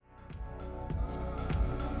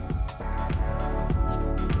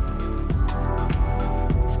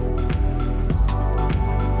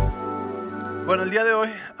Bueno, el día de hoy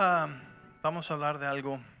vamos a hablar de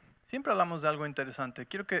algo. Siempre hablamos de algo interesante.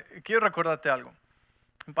 Quiero recordarte algo.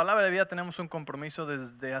 En Palabra de Vida tenemos un compromiso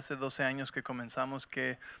desde hace 12 años que comenzamos,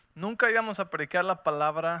 que nunca íbamos a predicar la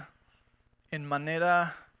palabra en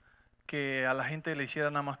manera que a la gente le hiciera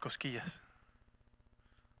nada más cosquillas,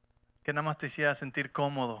 que nada más te hiciera sentir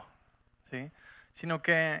cómodo, ¿sí? Sino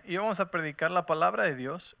que íbamos a predicar la palabra de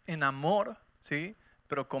Dios en amor, ¿sí?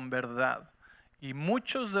 Pero con verdad. Y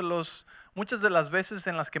muchas de las veces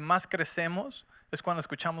en las que más crecemos es cuando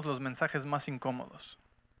escuchamos los mensajes más incómodos.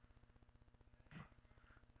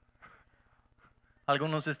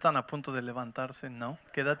 Algunos están a punto de levantarse, ¿no?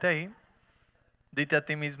 Quédate ahí. Dite a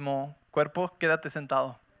ti mismo, cuerpo, quédate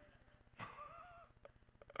sentado.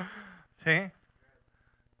 ¿Sí?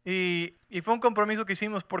 Y fue un compromiso que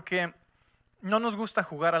hicimos porque no nos gusta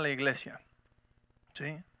jugar a la iglesia.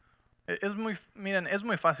 ¿Sí? Miren, es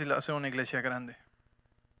muy fácil hacer una iglesia grande.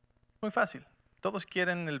 Muy fácil. Todos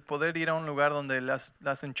quieren el poder ir a un lugar donde le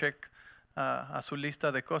hacen check a su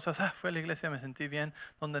lista de cosas. Fui a la iglesia, me sentí bien.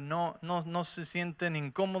 Donde no se sienten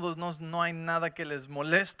incómodos, no hay nada que les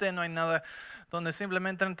moleste, no hay nada. Donde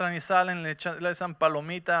simplemente entran y salen, le echan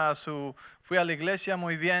palomita a fui a la iglesia,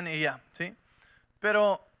 muy bien y ya, ¿sí?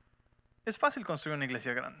 Pero es fácil construir una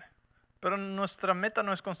iglesia grande. Pero nuestra meta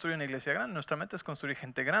no es construir una iglesia grande, nuestra meta es construir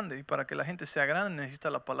gente grande. Y para que la gente sea grande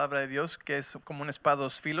necesita la palabra de Dios, que es como una espada de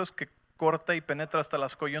dos filos que corta y penetra hasta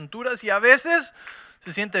las coyunturas y a veces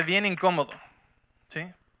se siente bien incómodo.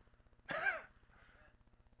 ¿Sí?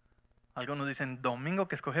 Algunos dicen, domingo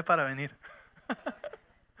que escogí para venir.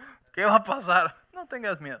 ¿Qué va a pasar? No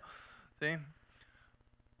tengas miedo. ¿Sí?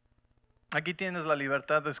 Aquí tienes la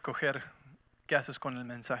libertad de escoger qué haces con el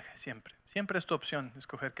mensaje, siempre. Siempre es tu opción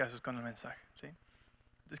escoger qué haces con el mensaje, ¿sí?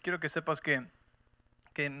 Entonces quiero que sepas que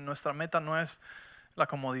nuestra meta no es la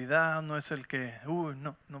comodidad, no es el que,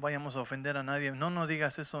 no vayamos a ofender a nadie. No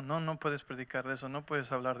digas eso, no puedes predicar de eso, no puedes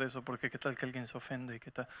hablar de eso, porque qué tal que alguien se ofende,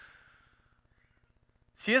 qué tal.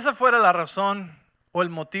 Si esa fuera la razón o el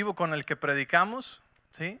motivo con el que predicamos,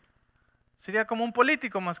 ¿sí? Sería como un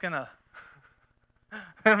político más que nada.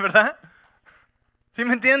 ¿Verdad? ¿Sí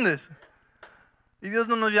me entiendes? Y Dios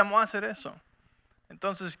no nos llamó a hacer eso.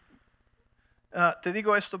 Entonces, te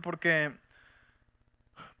digo esto porque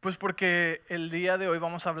el día de hoy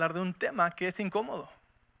vamos a hablar de un tema que es incómodo.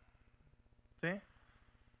 ¿Sí?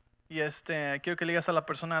 Y quiero que le digas a la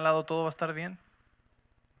persona al lado, ¿todo va a estar bien?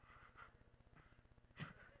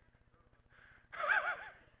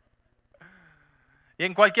 Y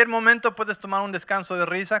en cualquier momento puedes tomar un descanso de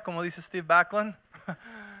risa, como dice Steve Backlund.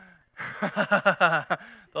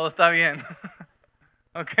 Todo está bien.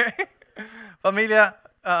 ¿Ok? Familia,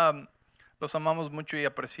 los amamos mucho y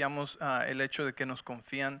apreciamos el hecho de que nos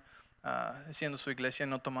confían siendo su iglesia.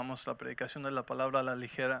 No tomamos la predicación de la palabra a la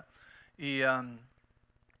ligera. Y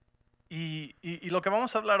lo que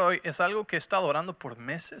vamos a hablar hoy es algo que he estado orando por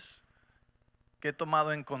meses, que he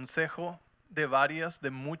tomado en consejo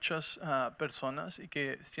de muchas personas y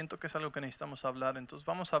que siento que es algo que necesitamos hablar. Entonces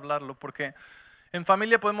vamos a hablarlo porque en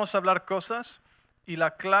familia podemos hablar cosas y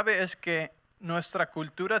la clave es que nuestra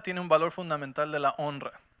cultura tiene un valor fundamental de la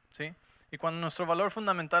honra, ¿sí? Y cuando nuestro valor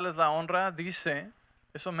fundamental es la honra,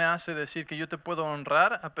 eso me hace decir que yo te puedo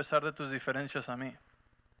honrar a pesar de tus diferencias a mí,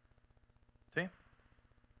 ¿sí?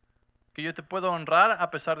 Que yo te puedo honrar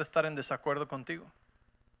a pesar de estar en desacuerdo contigo.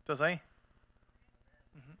 ¿Estás ahí?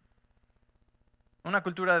 Una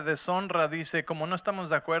cultura de deshonra dice, como no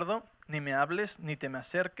estamos de acuerdo, ni me hables, ni te me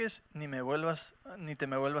acerques, ni te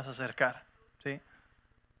me vuelvas a acercar, ¿sí?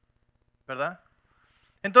 ¿Verdad?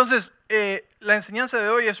 Entonces, la enseñanza de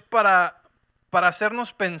hoy es para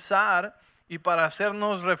hacernos pensar y para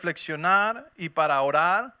hacernos reflexionar y para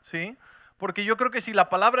orar, ¿sí? Porque yo creo que si la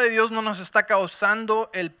palabra de Dios no nos está causando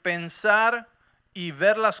el pensar y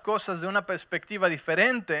ver las cosas de una perspectiva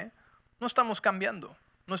diferente, no estamos cambiando,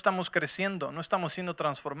 no estamos creciendo, no estamos siendo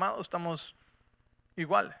transformados, estamos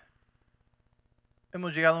igual.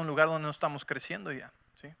 Hemos llegado a un lugar donde no estamos creciendo ya,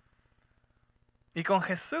 ¿sí? Y con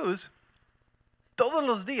Jesús, todos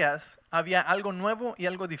los días había algo nuevo y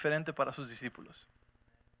algo diferente para sus discípulos.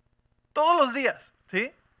 Todos los días,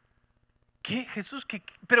 ¿sí? ¿Qué? Jesús,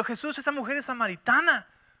 pero Jesús, esa mujer es samaritana.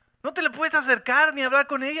 No te le puedes acercar ni hablar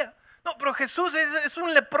con ella. No, pero Jesús es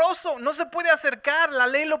un leproso. No se puede acercar. La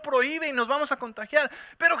ley lo prohíbe y nos vamos a contagiar.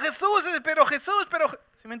 Pero Jesús.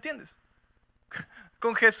 ¿Sí me entiendes?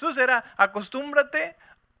 Con Jesús era acostúmbrate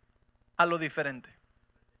a lo diferente.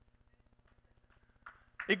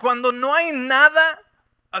 Y cuando no hay nada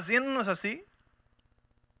haciéndonos así,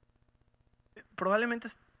 probablemente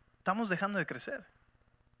estamos dejando de crecer.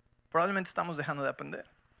 Probablemente estamos dejando de aprender.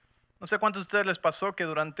 No sé cuántos de ustedes les pasó que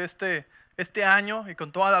durante este año y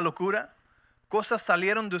con toda la locura, cosas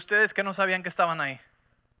salieron de ustedes que no sabían que estaban ahí?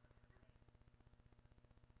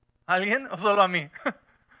 ¿Alguien o solo a mí?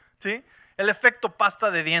 ¿Sí? El efecto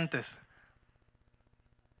pasta de dientes.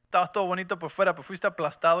 Estabas todo bonito por fuera, pero fuiste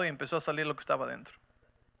aplastado y empezó a salir lo que estaba dentro.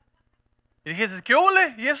 Y dijiste, ¿qué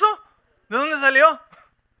ole? ¿Y eso? ¿De dónde salió?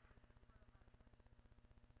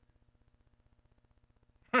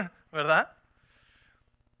 ¿Verdad?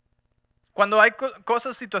 Cuando hay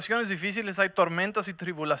cosas, situaciones difíciles, hay tormentas y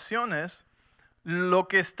tribulaciones, lo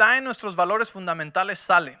que está en nuestros valores fundamentales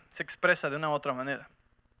sale, se expresa de una u otra manera.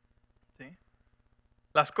 ¿Sí?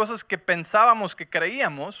 Las cosas que pensábamos que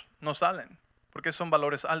creíamos no salen, porque son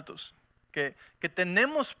valores altos. Que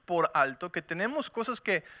tenemos por alto, que tenemos cosas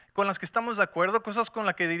con las que estamos de acuerdo, cosas con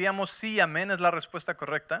las que diríamos sí, amén, es la respuesta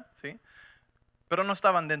correcta, ¿sí? Pero no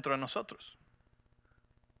estaban dentro de nosotros.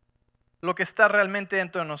 Lo que está realmente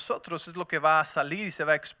dentro de nosotros es lo que va a salir y se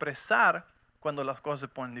va a expresar cuando las cosas se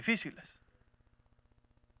ponen difíciles.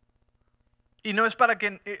 Y no es para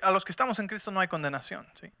que a los que estamos en Cristo no hay condenación,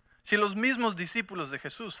 ¿sí? Si los mismos discípulos de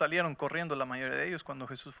Jesús salieron corriendo, la mayoría de ellos, cuando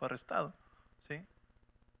Jesús fue arrestado, ¿sí?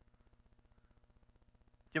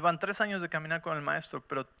 Llevan 3 años de caminar con el Maestro,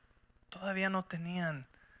 pero todavía no tenían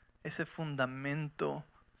ese fundamento,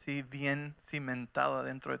 ¿sí?, bien cimentado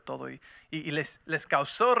adentro de todo y les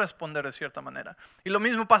causó responder de cierta manera. Y lo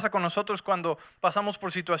mismo pasa con nosotros cuando pasamos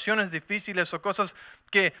por situaciones difíciles o cosas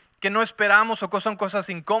que no esperamos o son cosas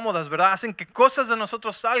incómodas, ¿verdad? Hacen que cosas de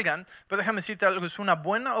nosotros salgan, pero déjame decirte algo, es una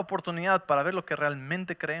buena oportunidad para ver lo que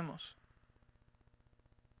realmente creemos.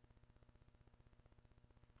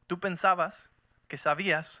 Tú pensabas que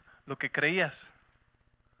sabías lo que creías.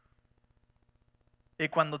 Y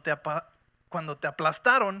cuando te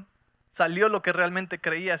aplastaron, salió lo que realmente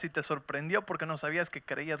creías y te sorprendió porque no sabías que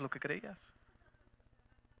creías lo que creías.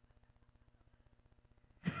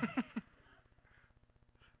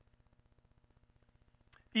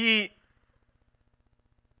 ¿Y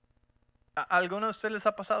a alguno de ustedes les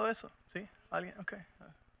ha pasado eso? ¿Sí? ¿Alguien? Okay.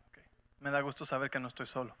 Me da gusto saber que no estoy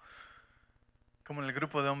solo. Como en el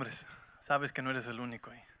grupo de hombres, sabes que no eres el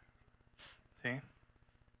único ahí. ¿Sí?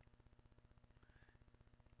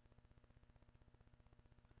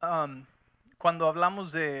 Cuando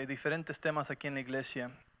hablamos de diferentes temas aquí en la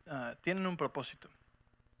iglesia, tienen un propósito.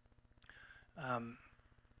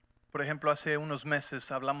 Por ejemplo, hace unos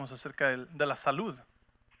meses hablamos acerca de la salud.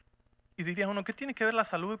 Y diría uno, ¿qué tiene que ver la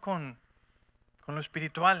salud con lo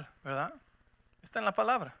espiritual? ¿Verdad? Está en la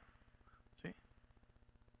palabra. ¿Sí?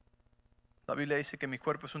 La Biblia dice que mi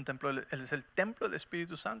cuerpo es un templo, es el templo del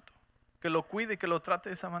Espíritu Santo. Que lo cuide, que lo trate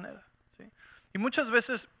de esa manera. ¿Sí? Y muchas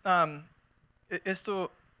veces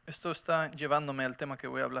esto está llevándome al tema que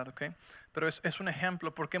voy a hablar, ¿ok? Pero es un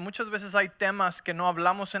ejemplo, porque muchas veces hay temas que no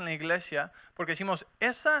hablamos en la iglesia, porque decimos,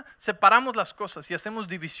 separamos las cosas y hacemos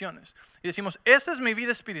divisiones. Y decimos, esta es mi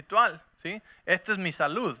vida espiritual, ¿sí? Esta es mi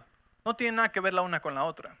salud. No tiene nada que ver la una con la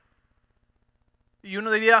otra. Y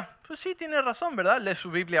uno diría, pues sí, tiene razón, ¿verdad? Lee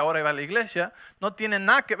su Biblia ahora y va a la iglesia. No tiene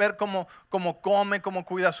nada que ver cómo come, cómo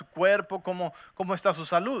cuida su cuerpo, cómo está su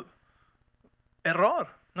salud.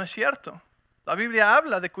 Error, no es cierto. La Biblia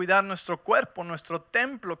habla de cuidar nuestro cuerpo, nuestro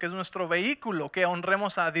templo, que es nuestro vehículo, que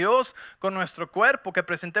honremos a Dios con nuestro cuerpo, que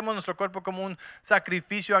presentemos nuestro cuerpo como un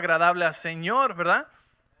sacrificio agradable al Señor, ¿verdad?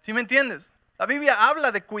 ¿Sí me entiendes? La Biblia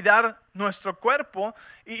habla de cuidar nuestro cuerpo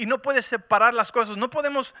y no puedes separar las cosas. No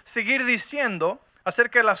podemos seguir diciendo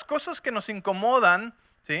acerca de las cosas que nos incomodan,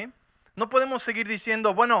 ¿sí? No podemos seguir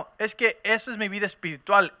diciendo, bueno, es que esto es mi vida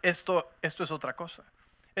espiritual, esto es otra cosa.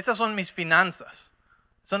 Esas son mis finanzas.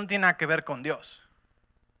 Eso no tiene nada que ver con Dios.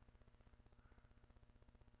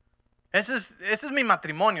 Ese es mi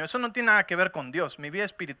matrimonio. Eso no tiene nada que ver con Dios. Mi vida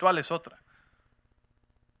espiritual es otra.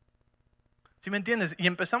 ¿Sí me entiendes? Y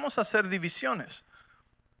empezamos a hacer divisiones.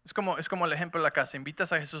 Es como el ejemplo de la casa.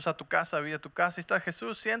 Invitas a Jesús a tu casa, vive a tu casa. Y está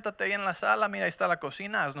Jesús, siéntate ahí en la sala. Mira, ahí está la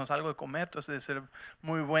cocina. Haznos algo de comer. Tú has de ser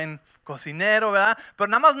muy buen cocinero, ¿verdad? Pero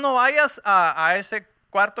nada más no vayas a ese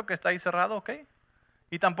cuarto que está ahí cerrado, ¿ok?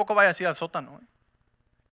 Y tampoco vayas a ir al sótano, ¿eh?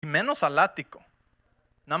 Y menos al ático.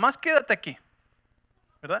 Nada más quédate aquí,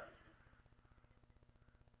 ¿verdad?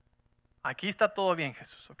 Aquí está todo bien,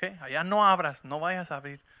 Jesús, ¿ok? Allá no abras, no vayas a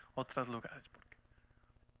abrir otros lugares.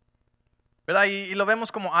 ¿Verdad? Y lo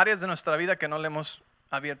vemos como áreas de nuestra vida que no le hemos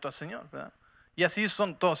abierto al Señor, ¿verdad? Y así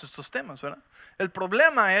son todos estos temas, ¿verdad? El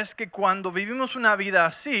problema es que cuando vivimos una vida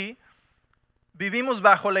así, vivimos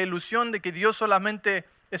bajo la ilusión de que Dios solamente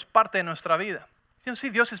es parte de nuestra vida. Sí,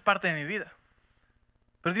 Dios es parte de mi vida.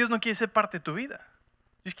 Pero Dios no quiere ser parte de tu vida.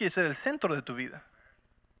 Dios quiere ser el centro de tu vida.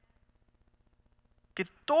 Que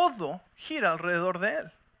todo gira alrededor de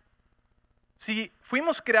Él. si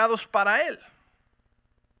fuimos creados para Él?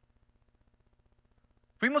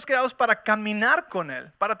 Fuimos creados para caminar con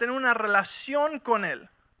Él, para tener una relación con Él,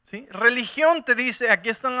 ¿sí? Religión te dice, aquí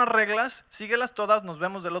están las reglas, síguelas todas, nos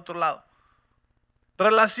vemos del otro lado.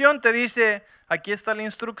 Relación te dice, aquí está el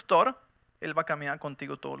instructor, Él va a caminar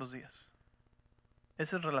contigo todos los días.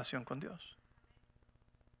 Esa es relación con Dios.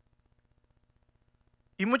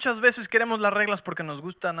 Y muchas veces queremos las reglas porque nos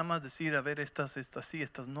gusta nada más decir, a ver, estas sí,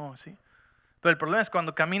 estas no, ¿sí? Pero el problema es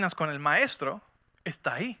cuando caminas con el maestro,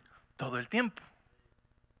 está ahí todo el tiempo.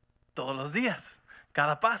 Todos los días,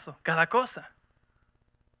 cada paso, cada cosa.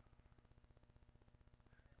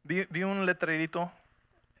 Vi un letrerito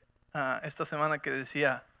esta semana que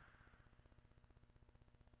decía,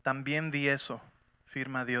 también vi eso,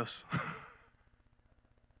 firma Dios.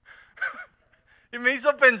 Y me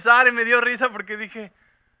hizo pensar y me dio risa porque dije,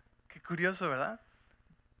 qué curioso, ¿verdad?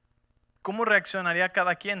 ¿Cómo reaccionaría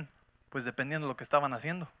cada quien? Pues dependiendo de lo que estaban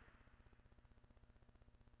haciendo.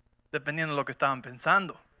 Dependiendo de lo que estaban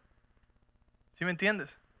pensando. ¿Sí me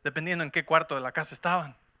entiendes? Dependiendo en qué cuarto de la casa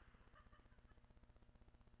estaban.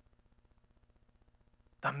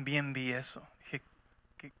 También vi eso. Dije,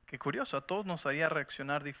 qué curioso, a todos nos haría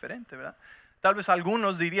reaccionar diferente, ¿verdad? Tal vez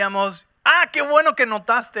algunos diríamos, qué bueno que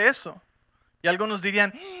notaste eso. Y algunos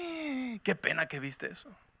dirían, qué pena que viste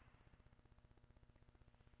eso.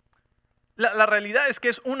 La realidad es que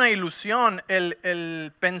es una ilusión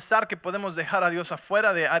el pensar que podemos dejar a Dios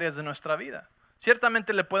afuera de áreas de nuestra vida.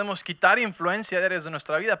 Ciertamente le podemos quitar influencia de áreas de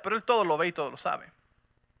nuestra vida, pero Él todo lo ve y todo lo sabe.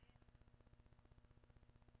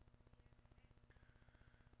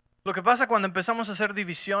 Lo que pasa cuando empezamos a hacer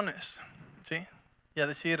divisiones, ¿sí? Y a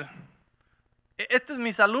decir, esta es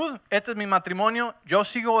mi salud, este es mi matrimonio, yo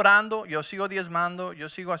sigo orando, yo sigo diezmando, yo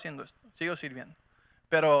sigo haciendo esto, sigo sirviendo.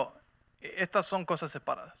 Pero estas son cosas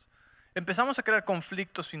separadas. Empezamos a crear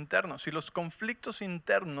conflictos internos y los conflictos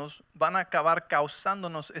internos van a acabar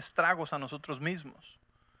causándonos estragos a nosotros mismos.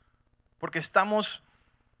 Porque estamos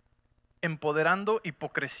empoderando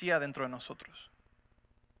hipocresía dentro de nosotros.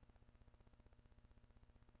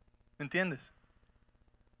 ¿Me entiendes?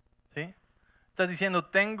 ¿Sí? Estás diciendo,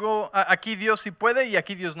 aquí Dios sí puede y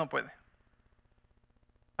aquí Dios no puede.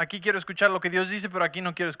 Aquí quiero escuchar lo que Dios dice, pero aquí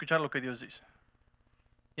no quiero escuchar lo que Dios dice.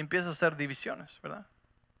 Y empiezas a hacer divisiones, ¿verdad?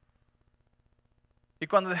 Y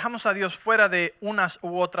cuando dejamos a Dios fuera de unas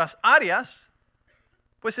u otras áreas,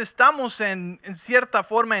 pues estamos en cierta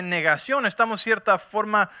forma en negación, estamos en cierta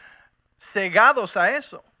forma cegados a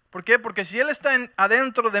eso. ¿Por qué? Porque si Él está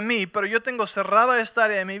adentro de mí, pero yo tengo cerrada esta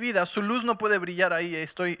área de mi vida, su luz no puede brillar ahí.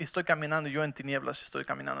 Estoy caminando yo en tinieblas, estoy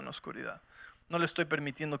caminando en oscuridad. No le estoy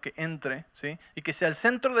permitiendo que entre, ¿sí? Y que sea el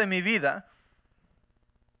centro de mi vida,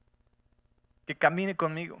 que camine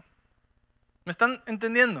conmigo. ¿Me están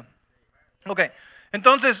entendiendo? Ok,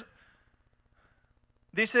 entonces,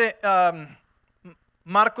 dice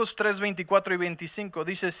Marcos 3, 24 y 25,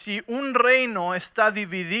 dice, si un reino está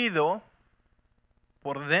dividido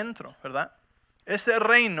por dentro, ¿verdad? Ese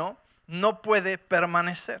reino no puede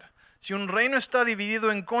permanecer. Si un reino está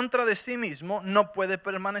dividido en contra de sí mismo, no puede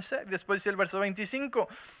permanecer. Después dice el verso 25,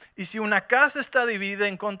 y si una casa está dividida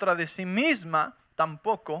en contra de sí misma,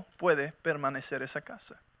 tampoco puede permanecer esa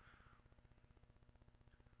casa.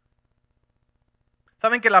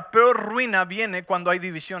 Saben que la peor ruina viene cuando hay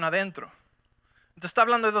división adentro. Entonces está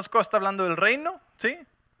hablando de dos cosas, está hablando del reino, ¿sí?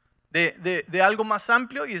 De algo más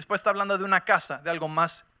amplio, y después está hablando de una casa, de algo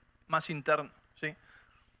más interno, ¿sí?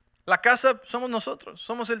 La casa somos nosotros,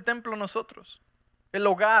 somos el templo nosotros, el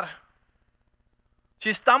hogar. Si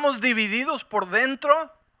estamos divididos por dentro,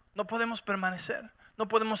 no podemos permanecer, no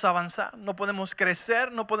podemos avanzar, no podemos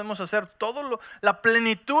crecer, no podemos hacer la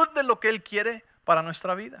plenitud de lo que Él quiere para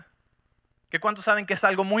nuestra vida. ¿Que cuántos saben que es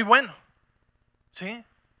algo muy bueno? ¿Sí?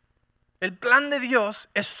 El plan de Dios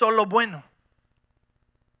es solo bueno.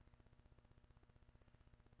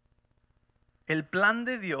 El plan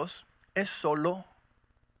de Dios es solo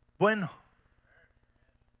bueno.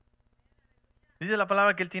 Dice la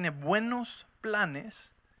palabra que Él tiene buenos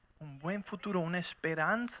planes, un buen futuro, una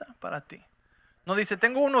esperanza para ti. No dice,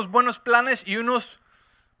 tengo unos buenos planes y unos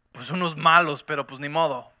malos, pero pues ni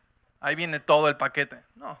modo. Ahí viene todo el paquete.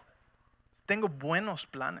 No, tengo buenos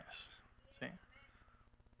planes. ¿Sí?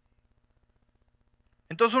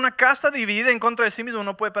 Entonces una casa dividida en contra de sí mismo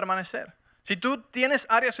no puede permanecer. Si tú tienes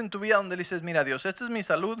áreas en tu vida donde dices, mira Dios, esta es mi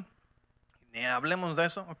salud, ni hablemos de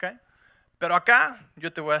eso, ¿ok? Pero acá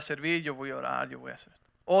yo te voy a servir, yo voy a orar, yo voy a hacer esto.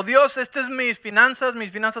 O Dios, estas es mis finanzas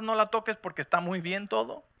no las toques porque está muy bien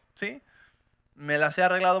todo, ¿sí? Me las he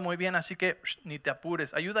arreglado muy bien, así que ni te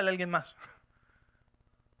apures, ayúdale a alguien más.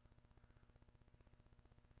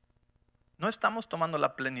 no estamos tomando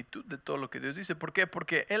la plenitud de todo lo que Dios dice. ¿Por qué?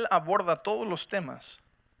 Porque Él aborda todos los temas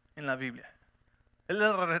en la Biblia. Él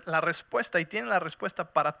es la respuesta y tiene la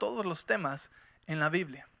respuesta para todos los temas en la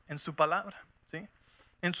Biblia, en su palabra, ¿sí?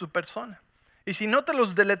 En su persona. Y si no te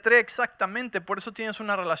los deletrea exactamente, por eso tienes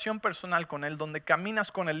una relación personal con Él, donde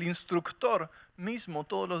caminas con el instructor mismo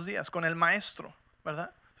todos los días, con el maestro,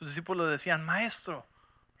 ¿verdad? Sus discípulos decían, maestro,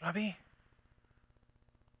 rabí.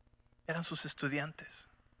 Eran sus estudiantes.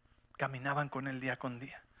 Caminaban con Él día con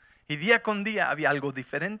día. Y día con día había algo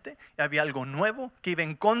diferente, y había algo nuevo que iba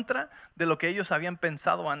en contra de lo que ellos habían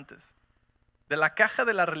pensado antes. De la caja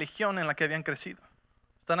de la religión en la que habían crecido.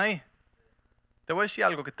 ¿Están ahí? Te voy a decir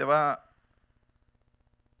algo que te va...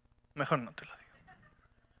 Mejor no te lo digo.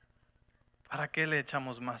 ¿Para qué le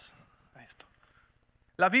echamos más a esto?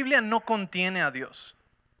 La Biblia no contiene a Dios.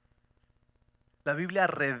 La Biblia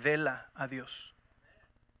revela a Dios.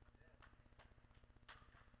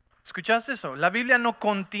 ¿Escuchaste eso? La Biblia no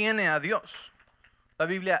contiene a Dios. La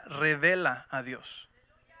Biblia revela a Dios.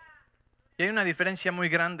 Y hay una diferencia muy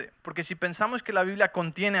grande. Porque si pensamos que la Biblia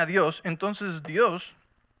contiene a Dios, entonces Dios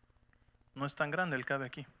no es tan grande, Él cabe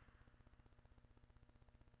aquí.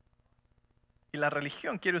 Y la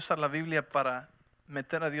religión quiere usar la Biblia para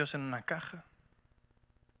meter a Dios en una caja.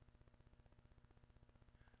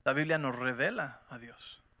 La Biblia nos revela a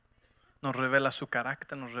Dios. Nos revela su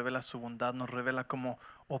carácter, nos revela su bondad, nos revela cómo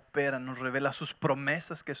opera, nos revela sus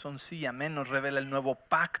promesas que son sí, amén, nos revela el nuevo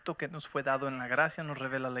pacto que nos fue dado en la gracia, nos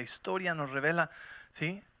revela la historia, nos revela,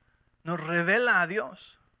 ¿sí? Nos revela a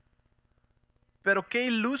Dios. Pero qué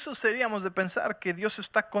ilusos seríamos de pensar que Dios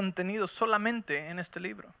está contenido solamente en este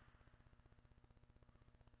libro.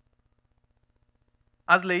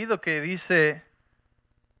 ¿Has leído que dice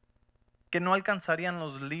que no alcanzarían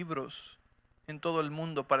los libros en todo el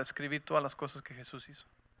mundo para escribir todas las cosas que Jesús hizo?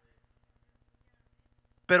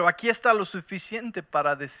 Pero aquí está lo suficiente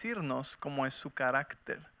para decirnos cómo es su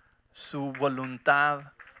carácter, su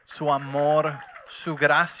voluntad, su amor, su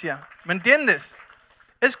gracia. ¿Me entiendes?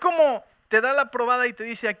 Es como te da la probada y te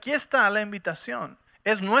dice, aquí está la invitación.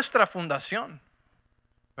 Es nuestra fundación,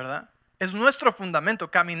 ¿verdad? Es nuestro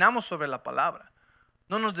fundamento. Caminamos sobre la palabra.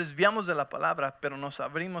 No nos desviamos de la palabra, pero nos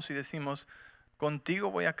abrimos y decimos,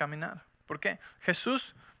 contigo voy a caminar. ¿Por qué?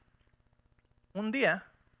 Jesús un día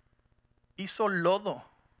hizo lodo,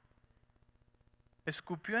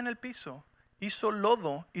 escupió en el piso, hizo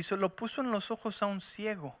lodo y se lo puso en los ojos a un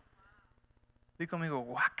ciego. Dí conmigo,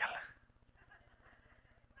 guácala.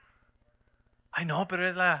 Ay no, pero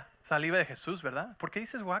es la saliva de Jesús, ¿verdad? ¿Por qué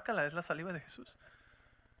dices guácala? Es la saliva de Jesús.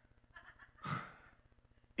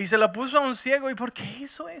 Y se la puso a un ciego. ¿Y por qué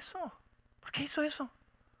hizo eso? ¿Por qué hizo eso?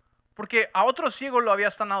 Porque a otro ciego lo había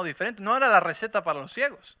sanado diferente. No era la receta para los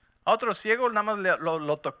ciegos. A otro ciego nada más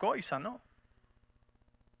lo tocó y sanó.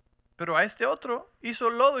 Pero a este otro hizo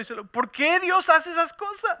lodo y ¿por qué Dios hace esas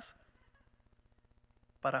cosas?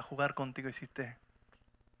 Para jugar contigo. Hiciste.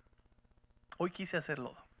 Hoy quise hacer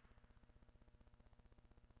lodo.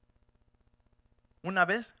 Una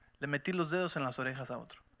vez le metí los dedos en las orejas a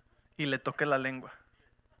otro y le toqué la lengua.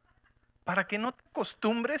 Para que no te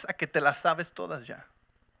acostumbres a que te las sabes todas ya.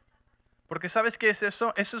 Porque ¿sabes qué es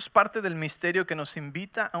eso? Eso es parte del misterio que nos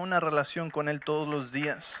invita a una relación con Él todos los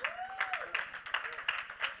días.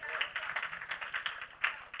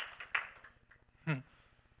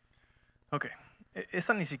 Ok,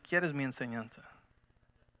 esa ni siquiera es mi enseñanza.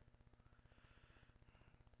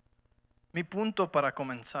 Mi punto para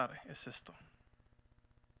comenzar es esto.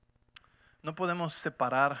 No podemos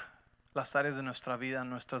separar las áreas de nuestra vida,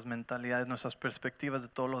 nuestras mentalidades, nuestras perspectivas de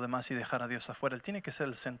todo lo demás y dejar a Dios afuera. Él tiene que ser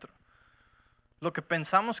el centro. Lo que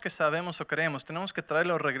pensamos que sabemos o creemos, tenemos que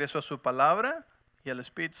traerlo de regreso a su palabra y al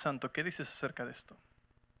Espíritu Santo. ¿Qué dices acerca de esto?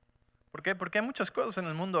 ¿Por qué? Porque hay muchas cosas en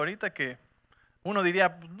el mundo ahorita que uno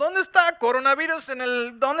diría, ¿dónde está coronavirus?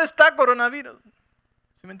 ¿Dónde está coronavirus?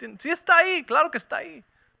 ¿Sí me entienden? Sí está ahí, claro que está ahí.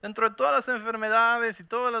 Dentro de todas las enfermedades y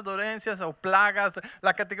todas las dolencias o plagas,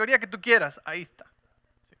 la categoría que tú quieras, ahí está.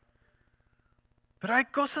 Sí. Pero hay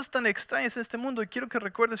cosas tan extrañas en este mundo y quiero que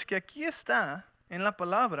recuerdes que aquí está en la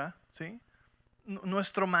palabra, ¿sí?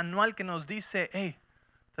 Nuestro manual que nos dice, hey,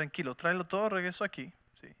 tranquilo, tráelo todo, regreso aquí,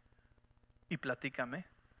 ¿sí? Y platícame.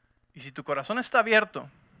 Y si tu corazón está abierto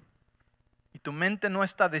y tu mente no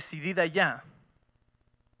está decidida ya,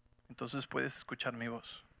 entonces puedes escuchar mi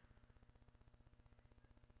voz.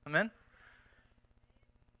 Amén.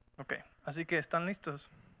 Ok, así que ¿están listos?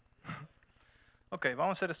 Ok, vamos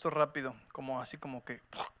a hacer esto rápido, así como que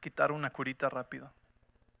quitar una curita rápido.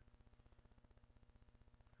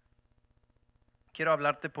 Quiero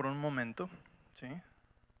hablarte por un momento, ¿sí?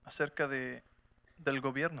 Acerca del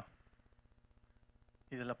gobierno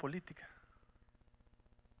y de la política.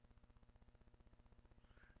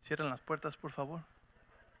 Cierren las puertas, por favor.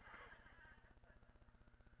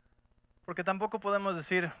 Porque tampoco podemos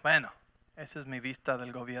decir, bueno, esa es mi vista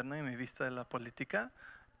del gobierno y mi vista de la política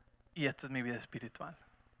y esta es mi vida espiritual.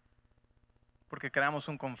 Porque creamos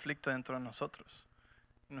un conflicto dentro de nosotros.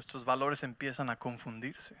 Y nuestros valores empiezan a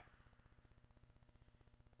confundirse.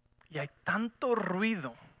 Y hay tanto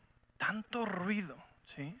ruido,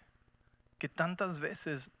 ¿sí? Que tantas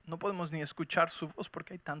veces no podemos ni escuchar su voz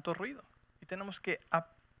porque hay tanto ruido. Y tenemos que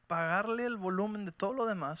apagarle el volumen de todo lo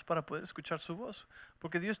demás para poder escuchar su voz.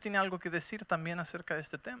 Porque Dios tiene algo que decir también acerca de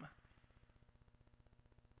este tema.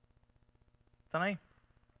 ¿Están ahí?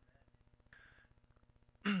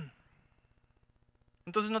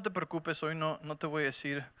 Entonces no te preocupes, hoy no te voy a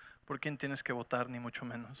decir por quién tienes que votar, ni mucho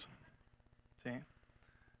menos. ¿Sí?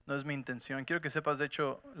 No es mi intención. Quiero que sepas, de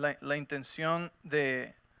hecho, la intención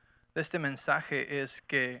de este mensaje es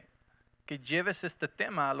que lleves este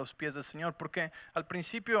tema a los pies del Señor. Porque al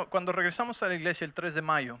principio, cuando regresamos a la iglesia el 3 de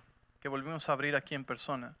mayo, que volvimos a abrir aquí en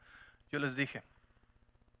persona, yo les dije,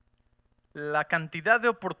 la cantidad de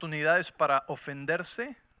oportunidades para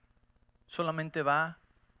ofenderse solamente va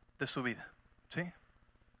de su vida. ¿Sí?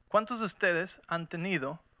 ¿Cuántos de ustedes han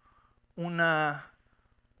tenido una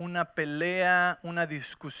pelea, una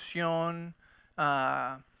discusión,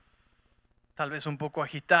 tal vez un poco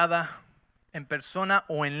agitada, en persona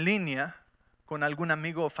o en línea, con algún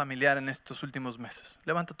amigo o familiar en estos últimos meses?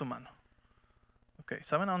 Levanta tu mano. Okay.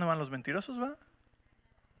 ¿Saben a dónde van los mentirosos, va?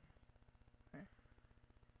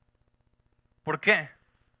 ¿Por qué?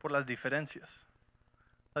 Por las diferencias.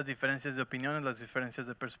 Las diferencias de opiniones, las diferencias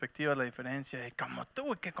de perspectivas, la diferencia de como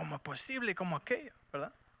tú, y que como posible, y como aquello,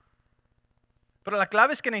 ¿verdad? Pero la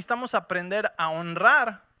clave es que necesitamos aprender a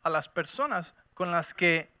honrar a las personas con las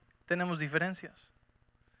que tenemos diferencias.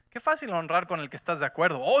 Qué fácil honrar con el que estás de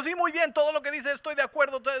acuerdo. Oh, sí, muy bien, todo lo que dice estoy de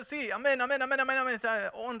acuerdo. Sí, amén, amén, amén, amén, amén.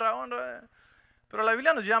 Honra, honra. Pero la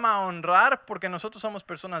Biblia nos llama a honrar porque nosotros somos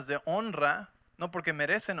personas de honra, no porque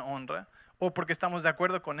merecen honra o porque estamos de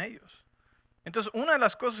acuerdo con ellos. Entonces, una de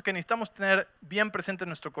las cosas que necesitamos tener bien presente en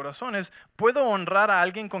nuestro corazón es, ¿puedo honrar a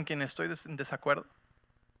alguien con quien estoy en desacuerdo?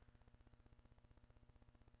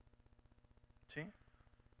 ¿Sí?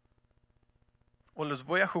 ¿O los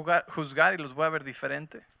voy a juzgar y los voy a ver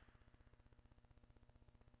diferente?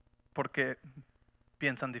 Porque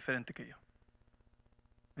piensan diferente que yo.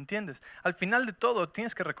 ¿Me entiendes? Al final de todo,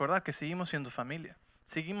 tienes que recordar que seguimos siendo familia.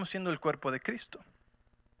 Seguimos siendo el cuerpo de Cristo.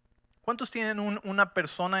 ¿Cuántos tienen una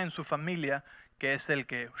persona en su familia que es el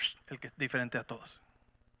que es diferente a todos?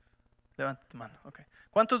 Levanta tu mano. Okay.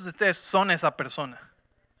 ¿Cuántos de ustedes son esa persona?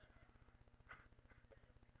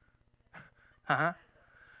 Ajá.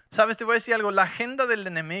 ¿Sabes? Te voy a decir algo. La agenda del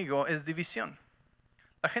enemigo es división.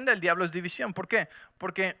 La agenda del diablo es división. ¿Por qué?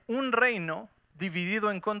 Porque un reino dividido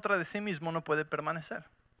en contra de sí mismo no puede permanecer.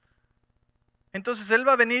 Entonces él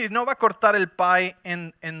va a venir y no va a cortar el pie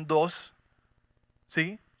en dos,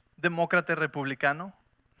 ¿sí? Demócrata y republicano.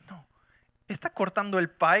 No. Está cortando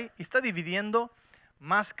el pie y está dividiendo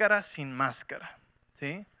máscara sin máscara,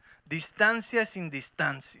 ¿sí? Distancia sin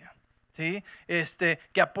distancia, ¿sí?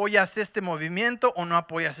 Que apoyas este movimiento o no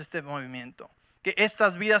apoyas este movimiento. Que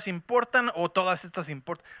estas vidas importan o todas estas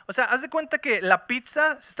importan. O sea, haz de cuenta que la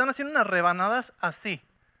pizza se están haciendo unas rebanadas así,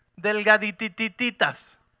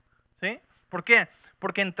 delgaditititas, ¿sí? ¿Por qué?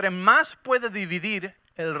 Porque entre más puede dividir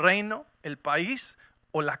el reino, el país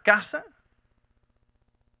o la casa,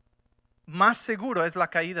 más seguro es la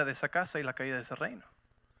caída de esa casa y la caída de ese reino.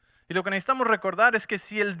 Y lo que necesitamos recordar es que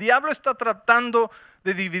si el diablo está tratando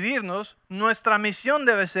de dividirnos, nuestra misión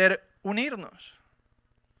debe ser unirnos.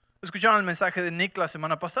 Escucharon el mensaje de Nick la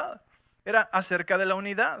semana pasada. Era acerca de la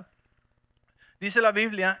unidad. Dice la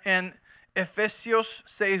Biblia en Efesios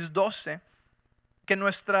 6:12 que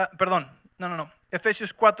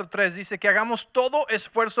Efesios 4:3 dice que hagamos todo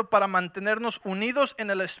esfuerzo para mantenernos unidos en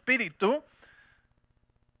el Espíritu,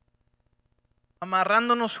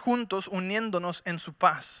 amarrándonos juntos, uniéndonos en su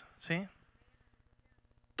paz. ¿Sí?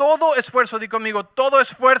 Todo esfuerzo, di conmigo, todo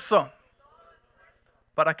esfuerzo.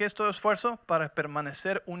 ¿Para qué es todo esfuerzo? Para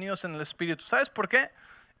permanecer unidos en el Espíritu. ¿Sabes por qué?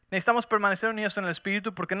 Necesitamos permanecer unidos en el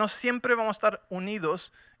Espíritu porque no siempre vamos a estar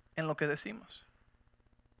unidos en lo que decimos.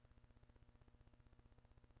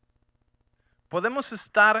 Podemos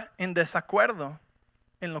estar en desacuerdo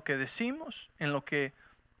en lo que decimos, en lo que,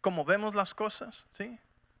 como vemos las cosas, ¿sí?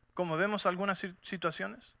 Como vemos algunas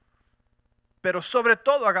situaciones. Pero sobre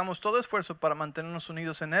todo hagamos todo esfuerzo para mantenernos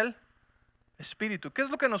unidos en el Espíritu. ¿Qué es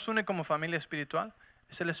lo que nos une como familia espiritual?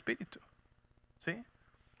 Es el Espíritu, ¿sí?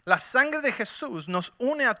 La sangre de Jesús nos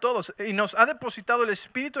une a todos y nos ha depositado el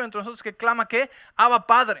Espíritu dentro de nosotros que clama que Abba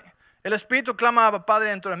Padre. El Espíritu clama Abba Padre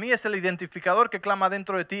dentro de mí, es el identificador que clama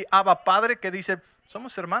dentro de ti, Abba Padre, que dice,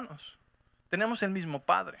 somos hermanos, tenemos el mismo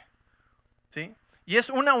Padre, ¿sí? Y es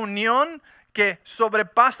una unión que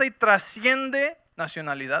sobrepasa y trasciende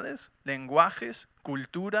nacionalidades, lenguajes,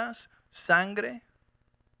 culturas, sangre.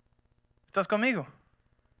 ¿Estás conmigo?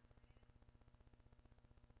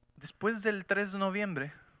 Después del 3 de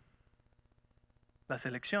noviembre, las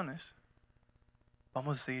elecciones,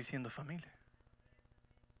 vamos a seguir siendo familia.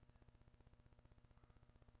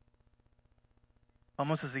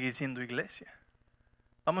 Vamos a seguir siendo iglesia.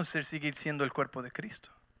 Vamos a seguir siendo el cuerpo de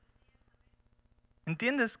Cristo.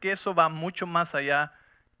 ¿Entiendes que eso va mucho más allá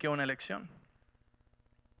que una elección?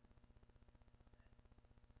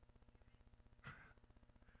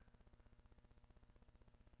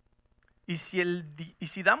 Y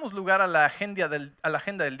si damos lugar a la agenda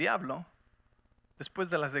del diablo, después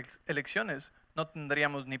de las elecciones, no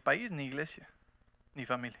tendríamos ni país, ni iglesia, ni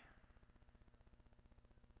familia.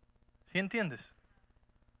 ¿Sí entiendes?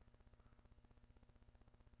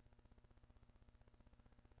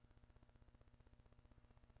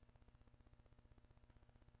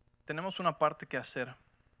 Tenemos una parte que hacer.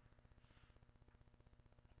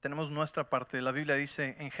 Tenemos nuestra parte. La Biblia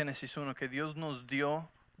dice en Génesis 1 que Dios nos dio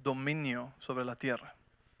dominio sobre la tierra.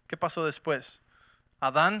 ¿Qué pasó después?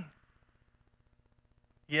 Adán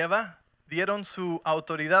y Eva dieron su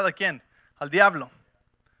autoridad ¿a quién? Al diablo.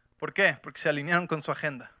 ¿Por qué? Porque se alinearon con su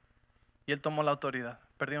agenda. Y él tomó la autoridad.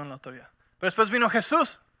 Perdieron la autoridad. Pero después vino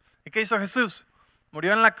Jesús. ¿Y qué hizo Jesús?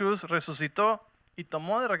 Murió en la cruz, resucitó y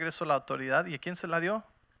tomó de regreso la autoridad. ¿Y a quién se la dio?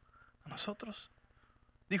 A nosotros.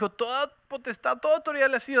 Dijo, toda potestad, toda autoridad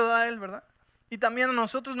le ha sido dada a él, ¿verdad? Y también a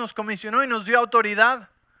nosotros nos comisionó y nos dio autoridad.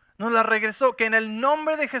 Nos la regresó, que en el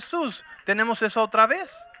nombre de Jesús tenemos eso otra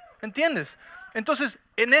vez. ¿Entiendes? Entonces,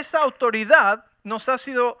 en esa autoridad nos ha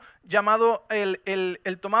sido llamado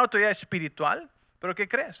el tomar autoridad espiritual. ¿Pero qué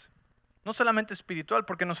crees? No solamente espiritual,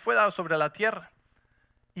 porque nos fue dado sobre la tierra.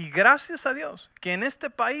 Y gracias a Dios que en este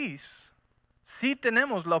país sí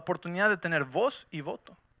tenemos la oportunidad de tener voz y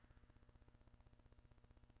voto.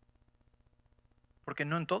 Porque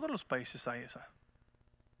no en todos los países hay esa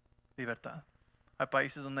libertad. Hay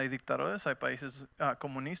países donde hay dictadores, hay países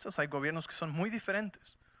comunistas, hay gobiernos que son muy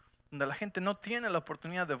diferentes, donde la gente no tiene la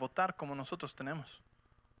oportunidad de votar como nosotros tenemos.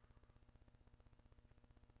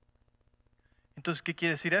 Entonces, ¿qué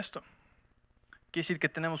quiere decir esto? Quiere decir que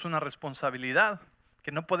tenemos una responsabilidad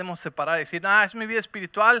que no podemos separar y decir, es mi vida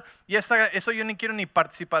espiritual y eso yo ni quiero ni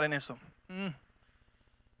participar en eso.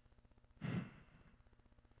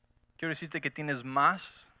 Quiero decirte que tienes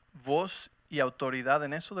más voz y autoridad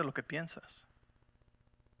en eso de lo que piensas.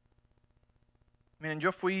 Miren,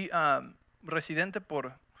 yo fui residente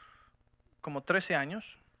por como 13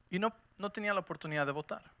 años y no tenía la oportunidad de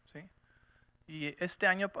votar, ¿sí? Y este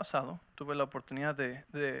año pasado tuve la oportunidad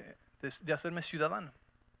de hacerme ciudadano.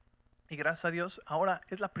 Y gracias a Dios, ahora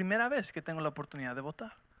es la primera vez que tengo la oportunidad de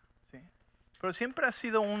votar, ¿sí? Pero siempre ha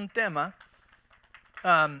sido un tema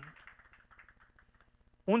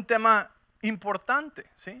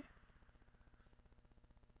importante, ¿sí?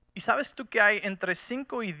 ¿Y sabes tú que hay entre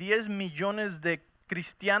 5 y 10 millones de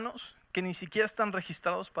cristianos que ni siquiera están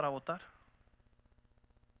registrados para votar?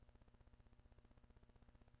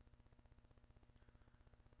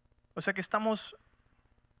 O sea que estamos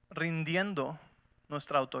rindiendo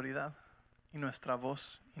nuestra autoridad y nuestra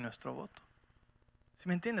voz y nuestro voto. ¿Sí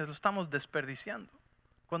me entiendes? Lo estamos desperdiciando.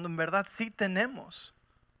 Cuando en verdad sí tenemos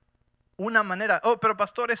una manera. Pero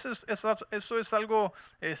pastor, eso es algo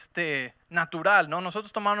natural, ¿no?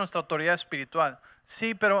 Nosotros tomamos nuestra autoridad espiritual.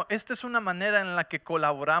 Sí, pero esta es una manera en la que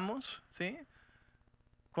colaboramos, ¿sí?,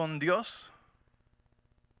 con Dios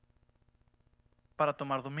para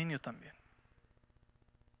tomar dominio también.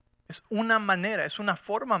 Es una manera, es una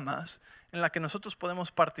forma más en la que nosotros podemos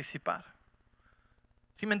participar.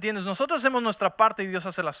 ¿Sí me entiendes? Nosotros hacemos nuestra parte y Dios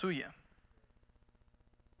hace la suya.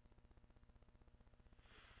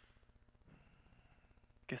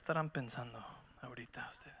 ¿Qué estarán pensando ahorita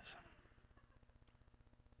ustedes?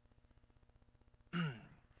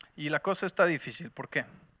 Y la cosa está difícil. ¿Por qué?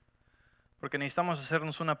 Porque necesitamos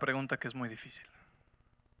hacernos una pregunta que es muy difícil.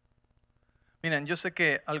 Miren, yo sé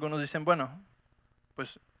que algunos dicen, bueno,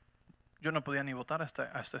 pues yo no podía ni votar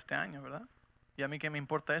hasta este año, ¿verdad? Y a mí qué me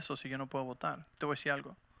importa eso si yo no puedo votar. Te voy a decir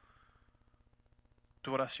algo.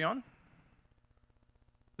 Tu oración,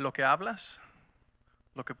 lo que hablas,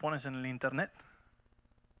 lo que pones en el internet,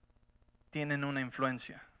 tienen una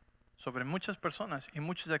influencia sobre muchas personas y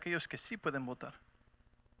muchos de aquellos que sí pueden votar.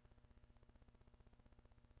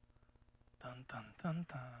 Tan, tan, tan,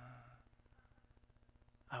 tan.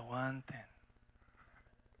 Aguanten.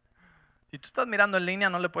 Si tú estás mirando en línea,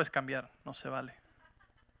 no le puedes cambiar, no se vale.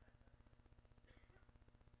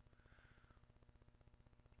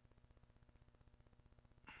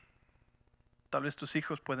 Tal vez tus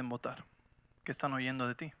hijos pueden votar. ¿Qué están oyendo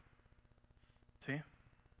de ti? ¿Sí?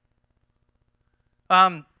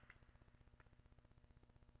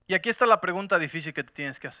 Y aquí está la pregunta difícil que te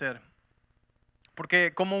tienes que hacer.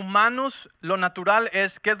 Porque como humanos, lo natural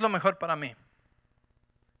es, ¿qué es lo mejor para mí?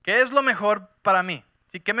 ¿Qué es lo mejor para mí?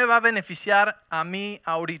 ¿Sí? ¿Qué me va a beneficiar a mí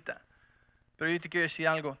ahorita? Pero yo te quiero decir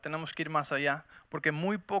algo, tenemos que ir más allá, porque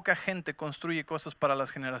muy poca gente construye cosas para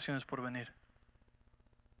las generaciones por venir.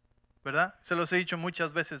 ¿Verdad? Se los he dicho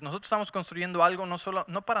muchas veces. Nosotros estamos construyendo algo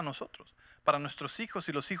no para nosotros, para nuestros hijos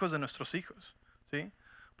y los hijos de nuestros hijos. ¿Sí?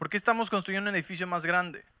 ¿Por qué estamos construyendo un edificio más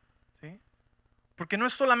grande? ¿Sí? Porque no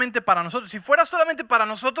es solamente para nosotros. Si fuera solamente para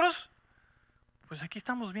nosotros, pues aquí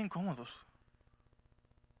estamos bien cómodos.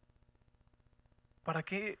 ¿Para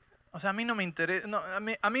qué? O sea, a mí no me interesa, no,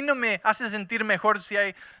 a mí no me hace sentir mejor si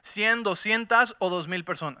hay 100, 200 o 2000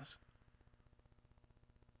 personas.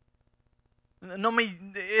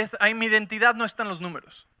 Mi identidad no está en los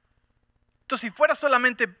números. Entonces, si fuera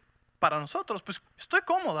solamente para nosotros, pues estoy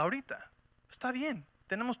cómoda ahorita. Está bien,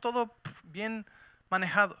 tenemos todo bien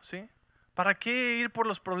manejado, ¿sí? ¿Para qué ir por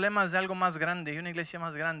los problemas de algo más grande y una iglesia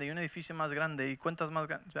más grande y un edificio más grande y cuentas más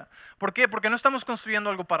grandes? ¿Por qué? Porque no estamos construyendo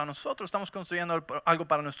algo para nosotros, estamos construyendo algo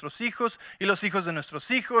para nuestros hijos y los hijos de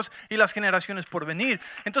nuestros hijos y las generaciones por venir.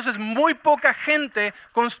 Entonces muy poca gente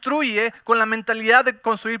construye con la mentalidad de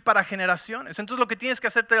construir para generaciones. Entonces lo que tienes que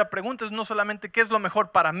hacerte la pregunta es no solamente qué es lo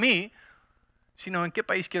mejor para mí, sino en qué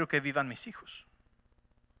país quiero que vivan mis hijos.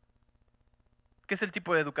 ¿Qué es el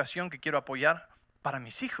tipo de educación que quiero apoyar para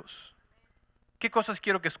mis hijos? ¿Qué cosas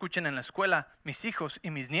quiero que escuchen en la escuela mis hijos y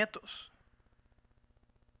mis nietos?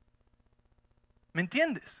 ¿Me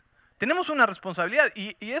entiendes? Tenemos una responsabilidad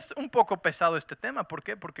y es un poco pesado este tema. ¿Por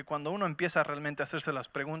qué? Porque cuando uno empieza realmente a hacerse las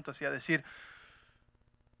preguntas y a decir,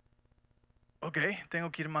 ok,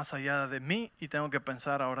 tengo que ir más allá de mí y tengo que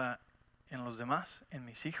pensar ahora en los demás, en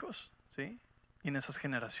mis hijos, ¿sí? Y en esas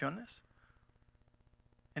generaciones.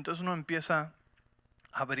 Entonces uno empieza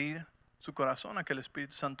a abrir su corazón a que el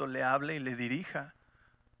Espíritu Santo le hable y le dirija.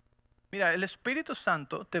 Mira, el Espíritu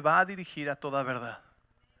Santo te va a dirigir a toda verdad.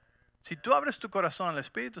 Si tú abres tu corazón al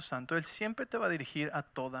Espíritu Santo, Él siempre te va a dirigir a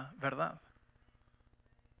toda verdad.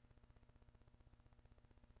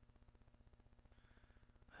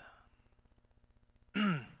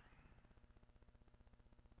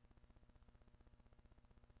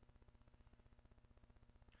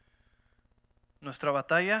 Nuestra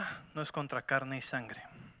batalla no es contra carne y sangre.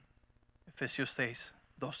 Efesios 6,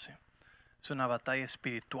 12. Es una batalla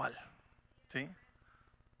espiritual. ¿Sí?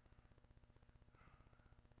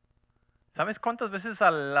 ¿Sabes cuántas veces a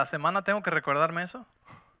la semana tengo que recordarme eso?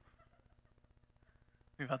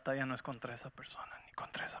 Mi batalla no es contra esa persona ni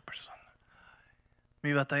contra esa persona.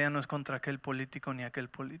 Mi batalla no es contra aquel político ni aquel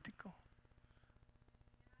político.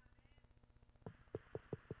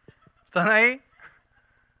 ¿Están ahí?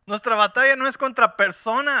 Nuestra batalla no es contra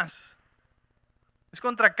personas. Es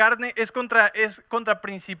contra carne, es contra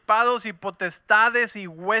principados y potestades y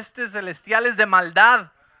huestes celestiales de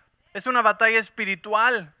maldad. Es una batalla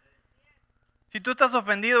espiritual. Si tú estás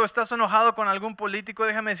ofendido o estás enojado con algún político,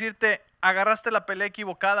 déjame decirte, agarraste la pelea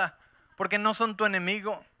equivocada, porque no son tu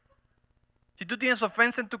enemigo. Si tú tienes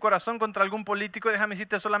ofensa en tu corazón contra algún político, déjame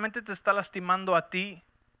decirte, solamente te está lastimando a ti.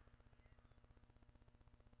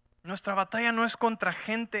 Nuestra batalla no es contra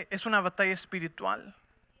gente, es una batalla espiritual.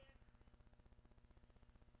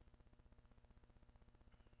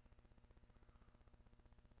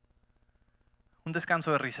 Un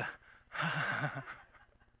descanso de risa.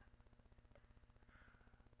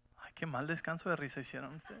 Ay, qué mal descanso de risa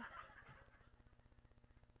hicieron ustedes.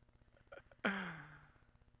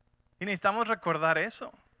 Y necesitamos recordar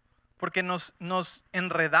eso, porque nos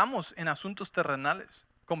enredamos en asuntos terrenales,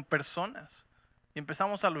 con personas, y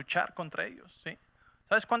empezamos a luchar contra ellos, ¿sí?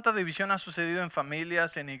 ¿Sabes cuánta división ha sucedido en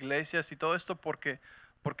familias, en iglesias y todo esto? Porque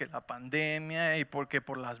la pandemia y porque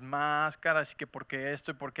por las máscaras y que porque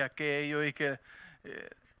esto y porque aquello y que...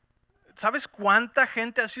 ¿sabes cuánta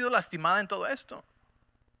gente ha sido lastimada en todo esto?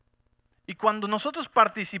 Y cuando nosotros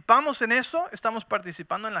participamos en eso, estamos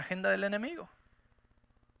participando en la agenda del enemigo.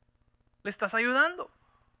 Le estás ayudando.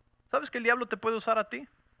 ¿Sabes que el diablo te puede usar a ti?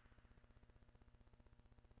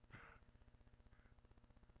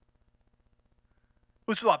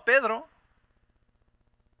 Usó a Pedro.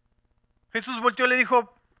 Jesús volteó y le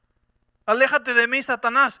dijo, aléjate de mí,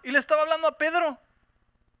 Satanás. Y le estaba hablando a Pedro.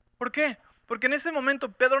 ¿Por qué? Porque en ese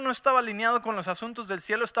momento Pedro no estaba alineado con los asuntos del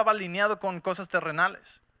cielo, estaba alineado con cosas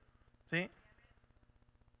terrenales. ¿Sí?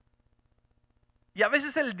 Y a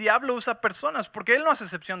veces el diablo usa personas, porque él no hace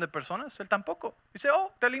excepción de personas, él tampoco. Dice,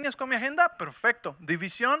 oh, ¿te alineas con mi agenda? Perfecto.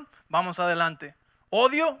 División, vamos adelante.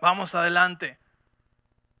 Odio, vamos adelante.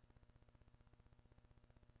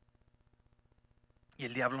 Y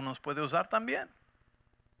el diablo nos puede usar también.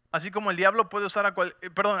 Así como el diablo puede usar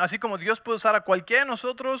así como Dios puede usar a cualquiera de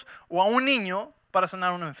nosotros o a un niño para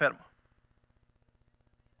sanar a un enfermo.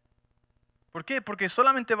 ¿Por qué? Porque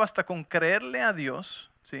solamente basta con creerle a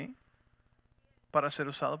Dios, ¿sí?, para ser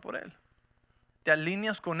usado por Él. Te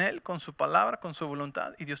alineas con Él, con su palabra, con su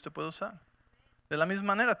voluntad, y Dios te puede usar. De la misma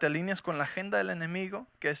manera, te alineas con la agenda del enemigo,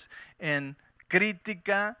 que es en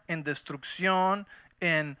crítica, en destrucción,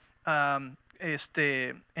 en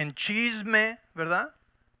chisme, ¿verdad?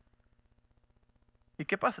 ¿Y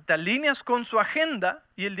qué pasa? Te alineas con su agenda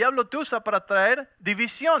y el diablo te usa para traer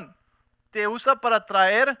división, te usa para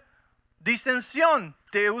traer disensión,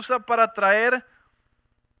 te usa para traer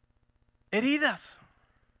heridas.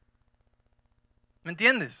 ¿Me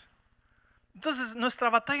entiendes? Entonces, nuestra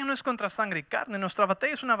batalla no es contra sangre y carne, nuestra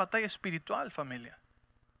batalla es una batalla espiritual, familia.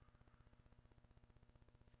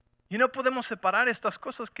 Y no podemos separar estas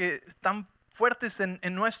cosas que están fuertes en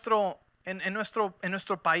nuestro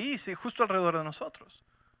país y justo alrededor de nosotros.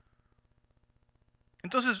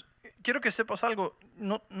 Entonces, quiero que sepas algo,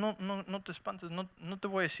 no te espantes, no te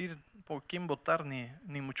voy a decir por quién votar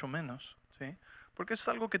ni mucho menos, ¿sí? Porque eso es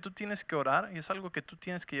algo que tú tienes que orar y es algo que tú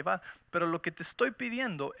tienes que llevar. Pero lo que te estoy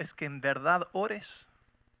pidiendo es que en verdad ores.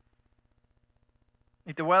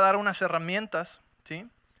 Y te voy a dar unas herramientas, ¿sí?,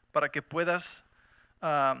 para que puedas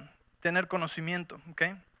tener conocimiento, ¿ok?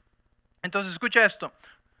 Entonces escucha esto.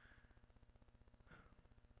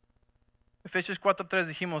 Efesios 4:3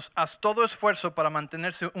 dijimos, haz todo esfuerzo para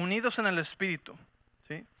mantenerse unidos en el Espíritu,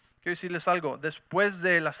 ¿sí? Quiero decirles algo, después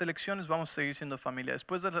de las elecciones vamos a seguir siendo familia,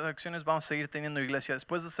 después de las elecciones vamos a seguir teniendo iglesia,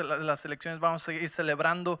 después de las elecciones vamos a seguir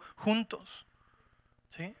celebrando juntos,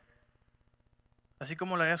 ¿sí? Así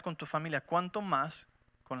como lo harías con tu familia, ¿cuánto más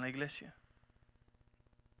con la iglesia?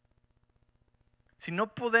 Si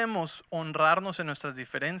no podemos honrarnos en nuestras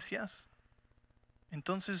diferencias,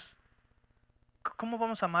 entonces, ¿cómo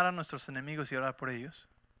vamos a amar a nuestros enemigos y orar por ellos?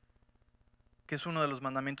 Que es uno de los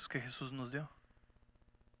mandamientos que Jesús nos dio.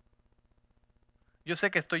 Yo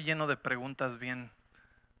sé que estoy lleno de preguntas bien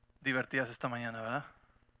divertidas esta mañana, ¿verdad?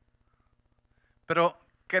 Pero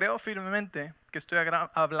creo firmemente que estoy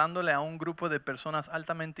hablándole a un grupo de personas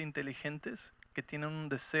altamente inteligentes que tienen un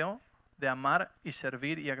deseo de amar y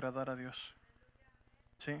servir y agradar a Dios.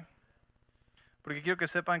 ¿Sí? Porque quiero que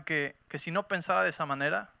sepan que si no pensara de esa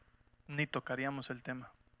manera, ni tocaríamos el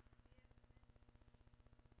tema.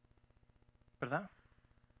 ¿Verdad?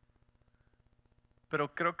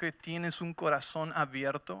 Pero creo que tienes un corazón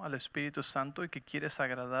abierto al Espíritu Santo y que quieres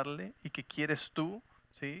agradarle y que quieres tú,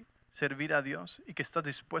 ¿sí?, servir a Dios y que estás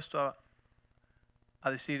dispuesto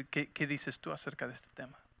a decir qué dices tú acerca de este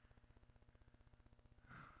tema.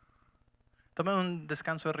 Tome un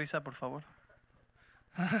descanso de risa, por favor.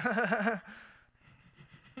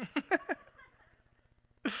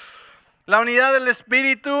 La unidad del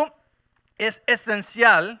Espíritu es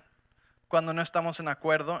esencial cuando no estamos en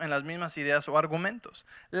acuerdo en las mismas ideas o argumentos.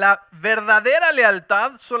 La verdadera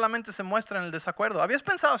lealtad solamente se muestra en el desacuerdo. ¿Habías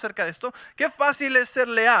pensado acerca de esto? Qué fácil es ser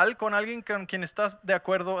leal con alguien con quien estás de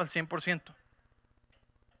acuerdo al 100%.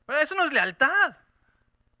 Pero eso no es lealtad.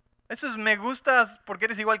 Eso es me gustas porque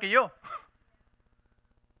eres igual que yo.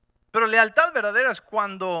 Pero lealtad verdadera es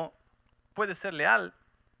cuando puedes ser leal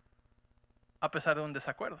a pesar de un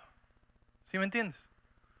desacuerdo. ¿Sí me entiendes?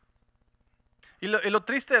 Y lo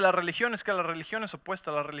triste de la religión es que la religión es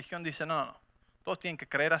opuesta. La religión dice, no, todos tienen que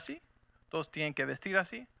creer así, todos tienen que vestir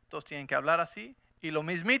así, todos tienen que hablar así, y lo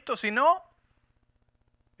mismito, si no,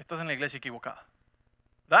 estás en la iglesia equivocada.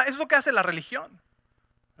 ¿Verdad? Eso es lo que hace la religión.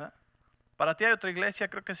 ¿Verdad? Para ti hay otra iglesia,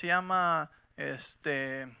 creo que se llama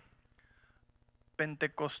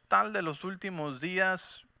Pentecostal de los últimos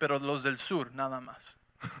días, pero los del sur, nada más.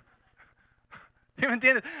 ¿Sí me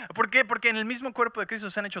entiendes? ¿Por qué? Porque en el mismo cuerpo de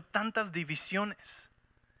Cristo se han hecho tantas divisiones.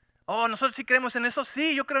 Oh, nosotros sí creemos en eso.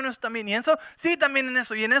 Sí, yo creo en eso también. Y en eso, sí, también en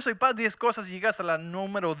eso. Y en eso, y paz 10 cosas. Y llegas a la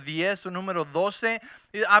número 10 o número 12.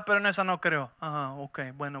 Y, pero en esa no creo. Ok,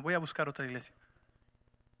 bueno, voy a buscar otra iglesia.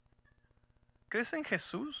 ¿Crees en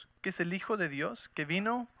Jesús, que es el Hijo de Dios, que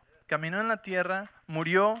vino, caminó en la tierra,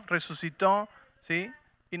 murió, resucitó, ¿sí?,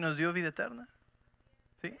 y nos dio vida eterna?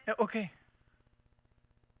 ¿Sí? Ok.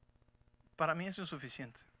 Para mí eso es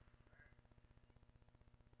suficiente.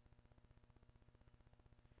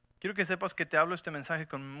 Quiero que sepas que te hablo este mensaje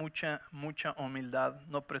con mucha humildad.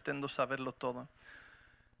 No pretendo saberlo todo.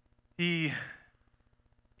 Y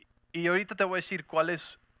ahorita te voy a decir cuál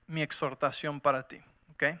es mi exhortación para ti.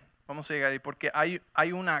 ¿Okay? Vamos a llegar ahí porque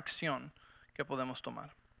hay una acción que podemos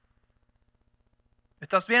tomar.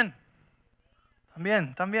 ¿Estás bien?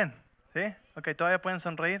 ¿También? ¿Sí? Ok, ¿todavía pueden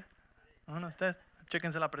sonreír? Bueno, ustedes,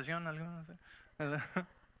 chéquense la presión. Algunos.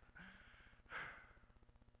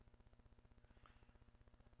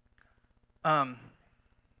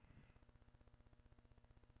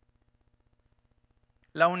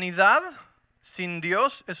 La unidad sin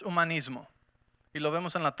Dios es humanismo. Y lo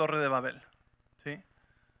vemos en la Torre de Babel. ¿Sí?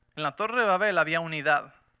 En la Torre de Babel había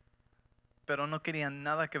unidad, pero no querían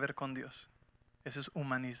nada que ver con Dios. Eso es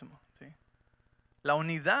humanismo. ¿Sí? La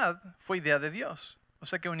unidad fue idea de Dios. O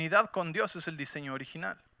sea que unidad con Dios es el diseño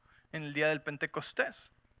original. En el día del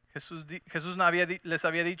Pentecostés, Jesús les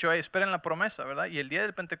había dicho, esperen la promesa, ¿verdad? Y el día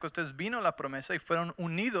del Pentecostés vino la promesa y fueron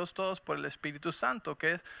unidos todos por el Espíritu Santo,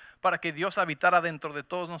 que es para que Dios habitara dentro de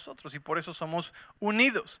todos nosotros. Y por eso somos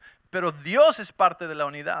unidos. Pero Dios es parte de la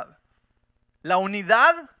unidad. La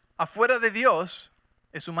unidad afuera de Dios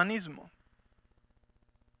es humanismo.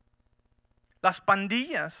 Las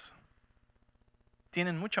pandillas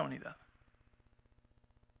tienen mucha unidad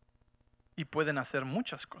y pueden hacer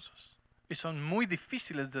muchas cosas y son muy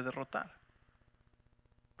difíciles de derrotar,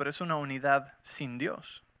 pero es una unidad sin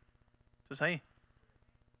Dios. Entonces ahí.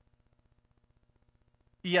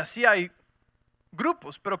 Y así hay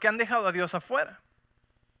grupos, pero que han dejado a Dios afuera.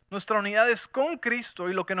 Nuestra unidad es con Cristo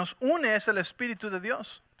y lo que nos une es el Espíritu de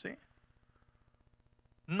Dios, ¿sí?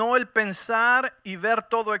 No el pensar y ver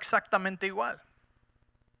todo exactamente igual.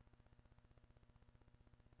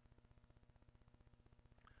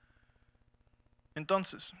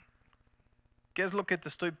 Entonces, ¿qué es lo que te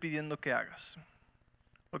estoy pidiendo que hagas?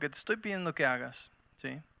 Lo que te estoy pidiendo que hagas,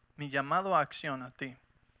 ¿sí? Mi llamado a acción a ti,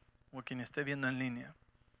 o a quien esté viendo en línea,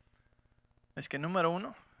 es que número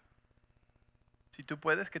 1, si tú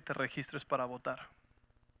puedes, que te registres para votar.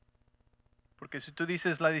 Porque si tú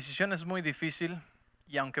dices, la decisión es muy difícil,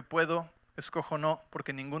 y aunque puedo, escojo no,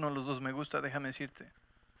 porque ninguno de los dos me gusta, déjame decirte,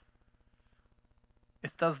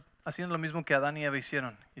 estás haciendo lo mismo que Adán y Eva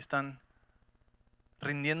hicieron, y están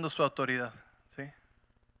rindiendo su autoridad, ¿sí?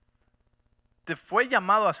 Te fue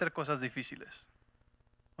llamado a hacer cosas difíciles.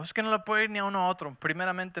 O es que no le puede ir ni a uno a otro.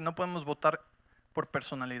 Primeramente, no podemos votar por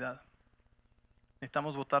personalidad.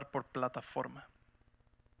 Necesitamos votar por plataforma.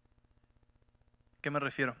 ¿Qué me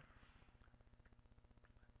refiero?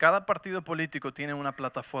 Cada partido político tiene una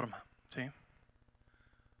plataforma, ¿sí?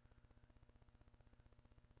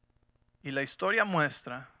 Y la historia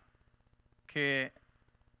muestra que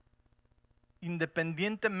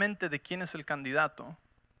independientemente de quién es el candidato,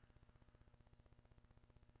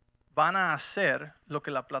 van a hacer lo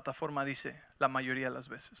que la plataforma dice la mayoría de las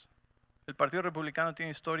veces. El Partido Republicano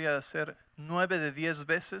tiene historia de hacer 9 de 10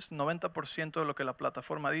 veces, 90% de lo que la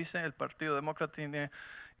plataforma dice. El Partido Demócrata tiene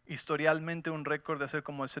historialmente un récord de hacer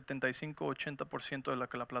como el 75-80% de lo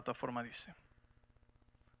que la plataforma dice.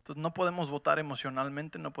 Entonces no podemos votar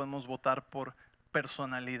emocionalmente, no podemos votar por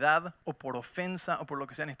personalidad o por ofensa o por lo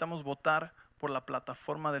que sea. Necesitamos votar por la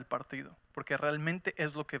plataforma del partido, porque realmente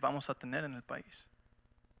es lo que vamos a tener en el país.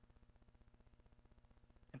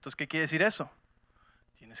 Entonces, ¿qué quiere decir eso?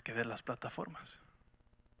 Tienes que ver las plataformas.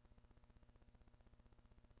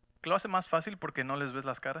 ¿Qué lo hace más fácil porque no les ves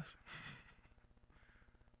las caras?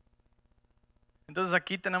 Entonces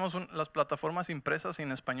aquí tenemos las plataformas impresas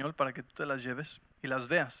en español para que tú te las lleves y las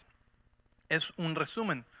veas. Es un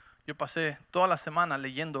resumen. Yo pasé toda la semana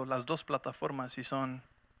leyendo las 2 plataformas y son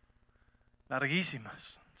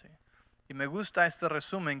larguísimas, ¿sí? Y me gusta este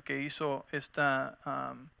resumen que hizo esta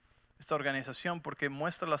organización porque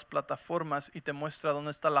muestra las plataformas y te muestra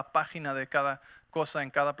dónde está la página de cada cosa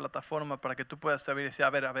en cada plataforma para que tú puedas saber y decir, a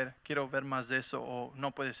ver, quiero ver más de eso o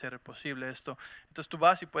no puede ser posible esto. Entonces tú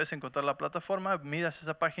vas y puedes encontrar la plataforma, miras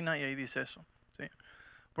esa página y ahí dice eso, ¿sí?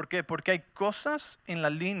 ¿Por qué? Porque hay cosas en la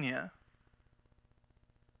línea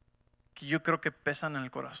que yo creo que pesan en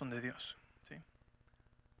el corazón de Dios, ¿sí?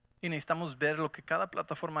 Y necesitamos ver lo que cada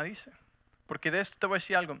plataforma dice. Porque de esto te voy a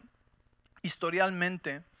decir algo.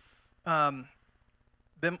 Historialmente,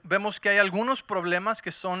 vemos que hay algunos problemas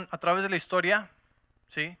que son a través de la historia,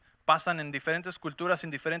 ¿sí? Pasan en diferentes culturas,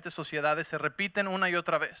 en diferentes sociedades, se repiten una y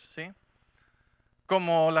otra vez, ¿sí?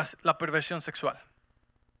 Como la perversión sexual,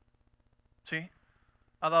 ¿sí?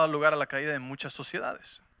 Ha dado lugar a la caída de muchas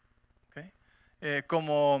sociedades, ¿okay?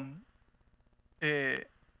 Como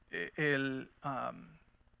el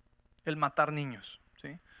matar niños,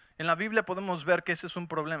 ¿sí? En la Biblia podemos ver que ese es un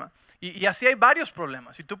problema. Y así hay varios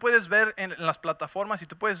problemas. Y tú puedes ver en las plataformas y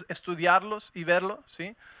tú puedes estudiarlos y verlos,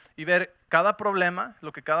 ¿sí? Y ver cada problema,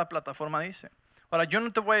 lo que cada plataforma dice. Ahora, yo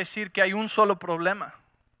no te voy a decir que hay un solo problema,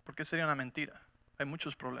 porque sería una mentira. hay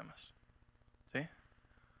muchos problemas, ¿sí?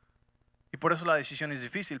 Y por eso la decisión es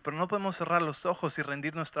difícil, pero no podemos cerrar los ojos y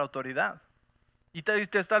rendir nuestra autoridad. Y te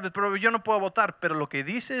dices tal vez, pero yo no puedo votar, pero lo que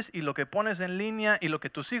dices y lo que pones en línea y lo que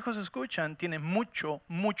tus hijos escuchan tiene mucho,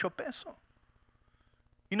 mucho peso.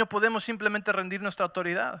 Y no podemos simplemente rendir nuestra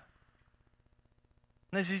autoridad.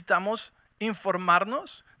 Necesitamos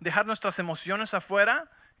informarnos, dejar nuestras emociones afuera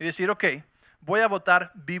y decir, ok, voy a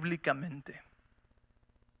votar bíblicamente.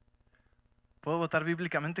 ¿Puedo votar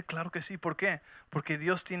bíblicamente? Claro que sí. ¿Por qué? Porque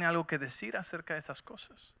Dios tiene algo que decir acerca de esas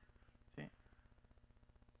cosas. ¿Sí?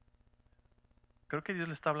 Creo que Dios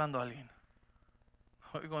le está hablando a alguien.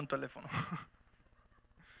 Oigo un teléfono.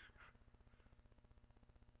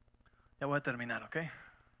 Ya voy a terminar, ¿ok?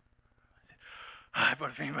 Ay,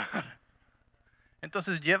 por fin.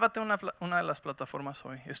 Entonces, llévate una de las plataformas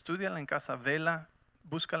hoy. Estúdiala en casa, vela,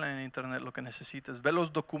 búscala en internet lo que necesites. Ve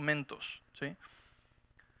los documentos, ¿sí?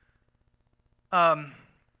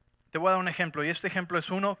 Te voy a dar un ejemplo, y este ejemplo es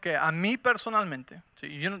uno que a mí personalmente,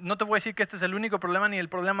 ¿sí? Yo no te voy a decir que este es el único problema ni el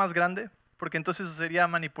problema más grande, porque entonces sería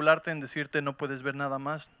manipularte en decirte no puedes ver nada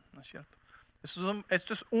más. No es cierto.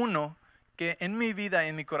 Esto es uno que en mi vida y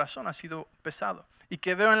en mi corazón ha sido pesado y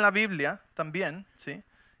que veo en la Biblia también, ¿sí?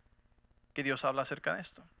 Que Dios habla acerca de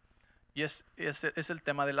esto, y es el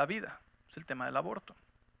tema de la vida, es el tema del aborto.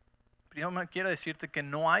 Primero quiero decirte que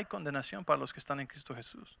no hay condenación para los que están en Cristo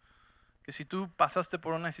Jesús. Que si tú pasaste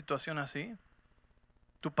por una situación así,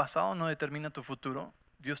 tu pasado no determina tu futuro.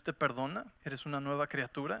 Dios te perdona, eres una nueva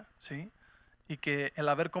criatura, ¿sí? Y que el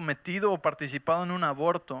haber cometido o participado en un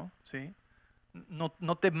aborto, ¿sí?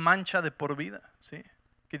 No te mancha de por vida, ¿sí?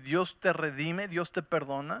 Que Dios te redime, Dios te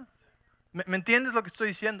perdona. ¿Me entiendes lo que estoy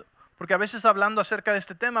diciendo? Porque a veces hablando acerca de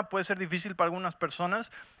este tema puede ser difícil para algunas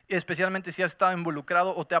personas, especialmente si has estado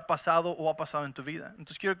involucrado o te ha pasado o ha pasado en tu vida.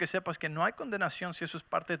 Entonces quiero que sepas que no hay condenación si eso es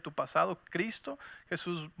parte de tu pasado. Cristo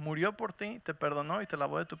Jesús murió por ti, te perdonó y te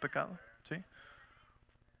lavó de tu pecado, ¿sí?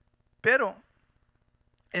 Pero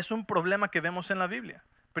es un problema que vemos en la Biblia.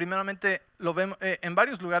 Primeramente lo vemos en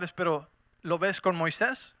varios lugares, pero lo ves con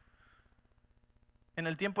Moisés. En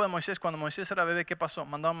el tiempo de Moisés, cuando Moisés era bebé, ¿qué pasó?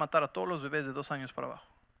 Mandaban matar a todos los bebés de 2 años para abajo.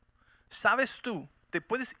 ¿Sabes tú? ¿Te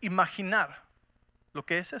puedes imaginar lo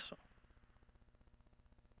que es eso?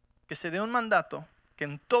 Que se dé un mandato que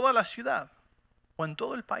en toda la ciudad o en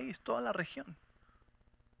todo el país, toda la región,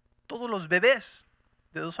 todos los bebés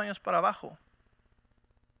de 2 años para abajo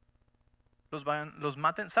los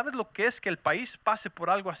maten. ¿Sabes lo que es que el país pase por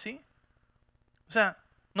algo así? O sea,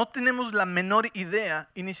 no tenemos la menor idea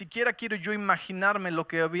y ni siquiera quiero yo imaginarme lo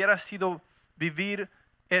que hubiera sido vivir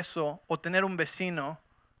eso o tener un vecino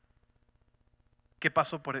que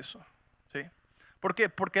pasó por eso, ¿sí? ¿Por qué?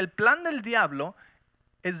 Porque el plan del diablo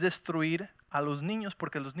es destruir a los niños,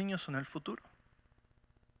 porque los niños son el futuro.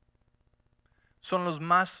 Son los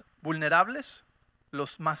más vulnerables,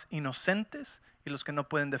 los más inocentes y los que no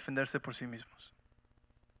pueden defenderse por sí mismos,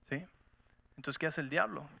 ¿sí? Entonces, ¿qué hace el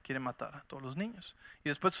diablo? Quiere matar a todos los niños. Y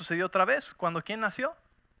después sucedió otra vez, cuando ¿quién nació?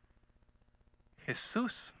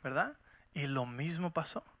 Jesús, ¿verdad? Y lo mismo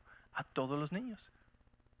pasó a todos los niños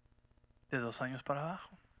de 2 años para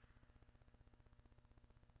abajo.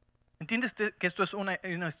 ¿Entiendes que esto es una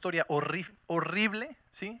historia horrible?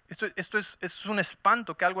 ¿Sí? Esto es un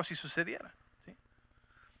espanto que algo así sucediera, ¿sí?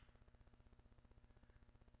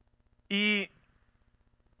 Y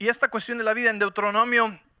esta cuestión de la vida en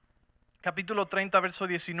Deuteronomio capítulo 30 verso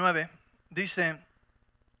 19 dice: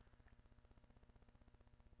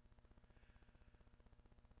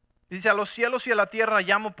 a los cielos y a la tierra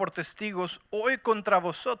llamo por testigos hoy contra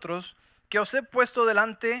vosotros que os he puesto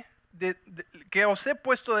delante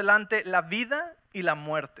la vida y la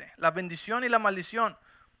muerte, la bendición y la maldición.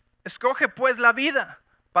 Escoge pues la vida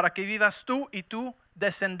para que vivas tú y tu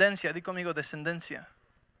descendencia. Di conmigo, descendencia.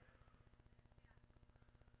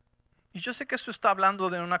 Y yo sé que esto está hablando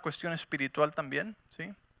de una cuestión espiritual también,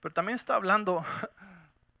 ¿sí? Pero también está hablando,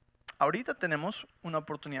 ahorita tenemos una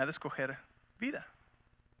oportunidad de escoger vida,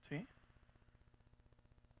 ¿sí?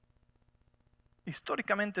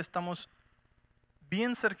 Históricamente estamos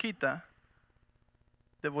bien cerquita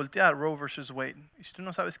de voltear Roe versus Wade. Y si tú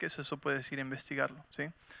no sabes qué es eso, puedes ir a investigarlo, ¿sí?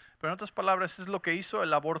 Pero en otras palabras, es lo que hizo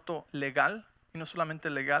el aborto legal, y no solamente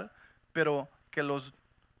legal, pero que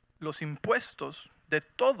los impuestos de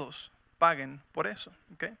todos paguen por eso,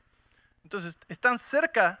 ¿ok? Entonces, están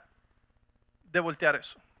cerca de voltear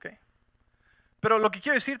eso, ¿ok? Pero lo que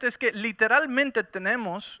quiero decirte es que literalmente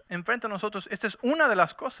tenemos enfrente a nosotros, esta es una de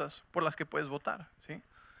las cosas por las que puedes votar, ¿sí?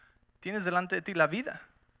 Tienes delante de ti la vida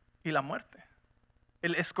y la muerte.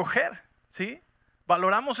 El escoger, ¿sí?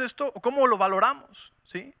 ¿Valoramos esto? ¿Cómo lo valoramos?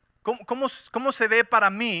 ¿Sí? ¿Cómo se ve para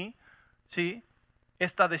mí, ¿sí?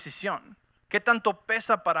 esta decisión? ¿Qué tanto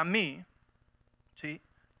pesa para mí, ¿sí?,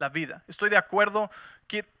 la vida? ¿Estoy de acuerdo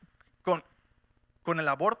con el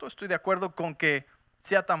aborto? ¿Estoy de acuerdo con que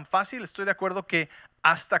sea tan fácil? ¿Estoy de acuerdo que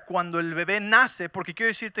hasta cuando el bebé nace? Porque quiero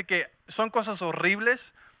decirte que son cosas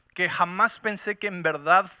horribles que jamás pensé que en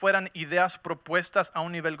verdad fueran ideas propuestas a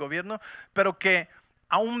un nivel gobierno, pero que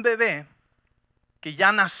a un bebé que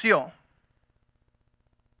ya nació,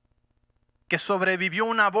 que sobrevivió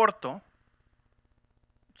un aborto,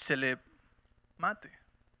 se le mate.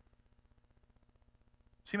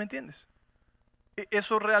 ¿Sí me entiendes?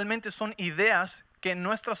 Eso realmente son ideas que en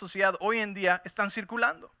nuestra sociedad hoy en día están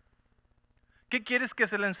circulando. ¿Qué quieres que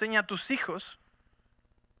se le enseñe a tus hijos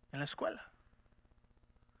en la escuela?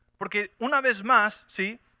 Porque una vez más,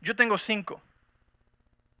 ¿sí?, yo tengo 5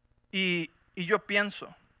 y yo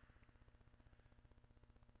pienso,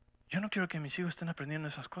 yo no quiero que mis hijos estén aprendiendo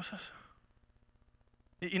esas cosas.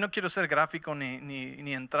 Y no quiero ser gráfico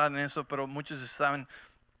ni entrar en eso, pero muchos saben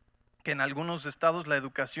que en algunos estados la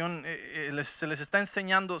educación se les está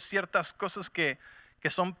enseñando ciertas cosas que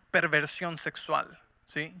son perversión sexual,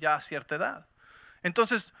 ¿sí?, ya a cierta edad.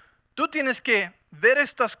 Entonces, tú tienes que ver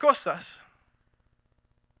estas cosas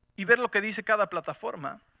y ver lo que dice cada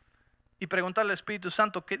plataforma y preguntarle al Espíritu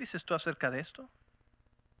Santo, ¿qué dices tú acerca de esto?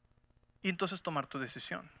 Y entonces tomar tu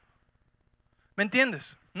decisión. ¿Me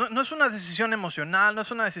entiendes? No es una decisión emocional, no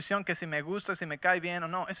es una decisión que si me gusta, si me cae bien o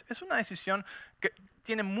no. Es una decisión que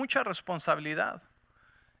tiene mucha responsabilidad.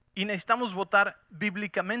 Y necesitamos votar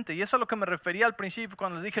bíblicamente. Y eso es a lo que me refería al principio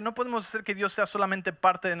cuando les dije, no podemos hacer que Dios sea solamente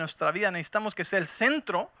parte de nuestra vida. Necesitamos que sea el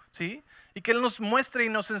centro, ¿sí? Y que Él nos muestre y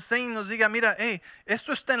nos enseñe y nos diga, mira, hey,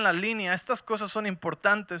 esto está en la línea, estas cosas son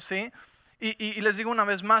importantes, ¿sí? Y les digo una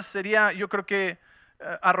vez más, sería, yo creo que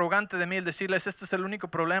arrogante de mí el decirles, este es el único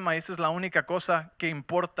problema y esta es la única cosa que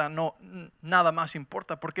importa. No, nada más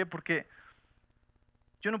importa. ¿Por qué? Porque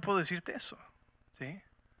yo no puedo decirte eso, ¿sí?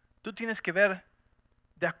 Tú tienes que ver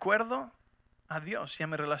de acuerdo a Dios y a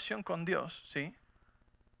mi relación con Dios, ¿sí?,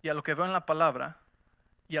 y a lo que veo en la palabra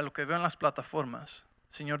y a lo que veo en las plataformas.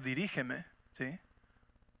 Señor, dirígeme, ¿sí?,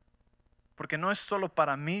 porque no es solo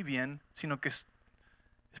para mi bien, sino que es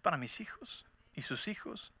para mis hijos y sus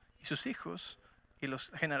hijos y sus hijos y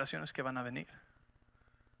las generaciones que van a venir.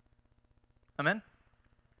 Amén.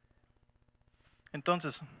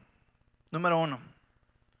 Entonces, número 1,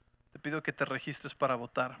 te pido que te registres para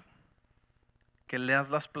votar, que leas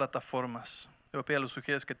las plataformas. Te voy a pedir a los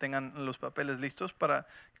sugieres que tengan los papeles listos para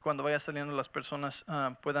que cuando vaya saliendo las personas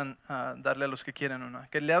puedan darle a los que quieren una.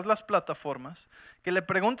 Que leas las plataformas, que le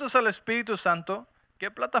preguntes al Espíritu Santo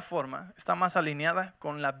qué plataforma está más alineada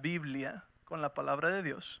con la Biblia, con la palabra de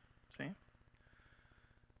Dios, ¿sí?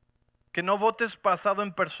 Que no votes basado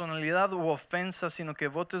en personalidad u ofensa, sino que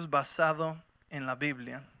votes basado en la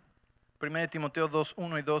Biblia. 1 Timoteo 2,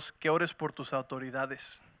 1 y 2, que ores por tus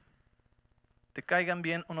autoridades. Te caigan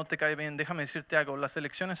bien o no te caigan bien, déjame decirte algo, las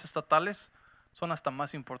elecciones estatales son hasta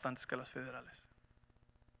más importantes que las federales.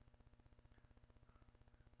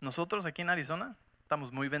 Nosotros aquí en Arizona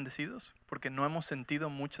estamos muy bendecidos porque no hemos sentido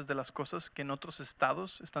muchas de las cosas que en otros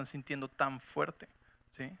estados están sintiendo tan fuerte,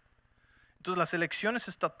 ¿sí? Entonces las elecciones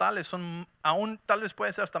estatales son aún, tal vez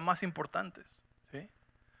pueden ser hasta más importantes, ¿sí?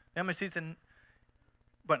 Déjame decirte,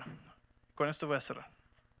 bueno, con esto voy a cerrar.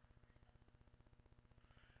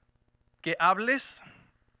 Que hables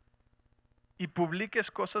y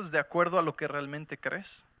publiques cosas de acuerdo a lo que realmente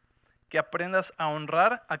crees. Que aprendas a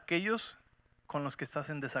honrar a aquellos con los que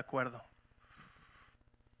estás en desacuerdo.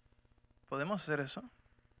 ¿Podemos hacer eso?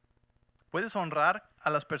 ¿Puedes honrar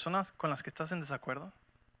a las personas con las que estás en desacuerdo?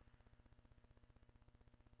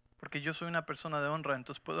 Porque yo soy una persona de honra,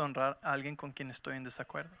 entonces puedo honrar a alguien con quien estoy en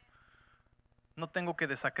desacuerdo. No tengo que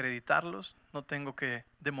desacreditarlos, no tengo que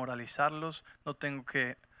demoralizarlos, no tengo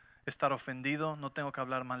que estar ofendido, no tengo que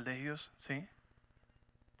hablar mal de ellos, ¿sí?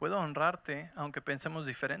 Puedo honrarte aunque pensemos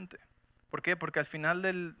diferente. ¿Por qué? Porque al final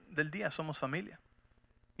del día somos familia.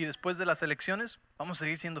 Y después de las elecciones vamos a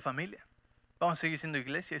seguir siendo familia. Vamos a seguir siendo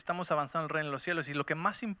iglesia. Estamos avanzando el reino de los cielos. Y lo que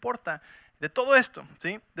más importa de todo esto,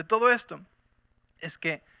 ¿sí?, de todo esto, es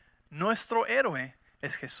que nuestro héroe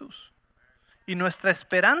es Jesús. Y nuestra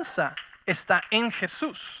esperanza está en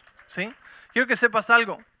Jesús, ¿sí? Quiero que sepas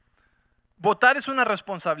algo. Votar es una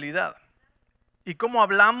responsabilidad y cómo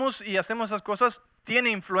hablamos y hacemos esas cosas tiene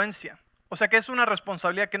influencia. O sea que es una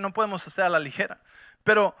responsabilidad que no podemos hacer a la ligera.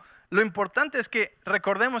 Pero lo importante es que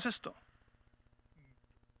recordemos esto.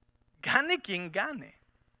 Gane quien gane,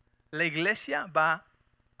 la iglesia va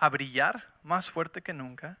a brillar más fuerte que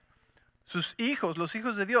nunca. Sus hijos, los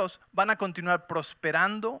hijos de Dios, van a continuar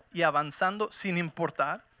prosperando y avanzando sin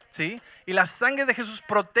importar ¿sí? Y la sangre de Jesús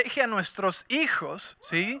protege a nuestros hijos,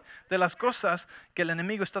 ¿sí? De las cosas que el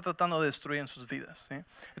enemigo está tratando de destruir en sus vidas, ¿sí?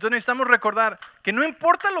 Entonces necesitamos recordar que no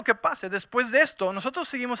importa lo que pase después de esto, nosotros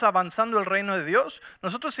seguimos avanzando el reino de Dios,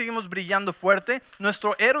 nosotros seguimos brillando fuerte,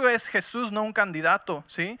 nuestro héroe es Jesús, no un candidato,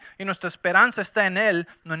 ¿sí? Y nuestra esperanza está en Él,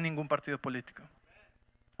 no en ningún partido político.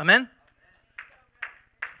 Amén.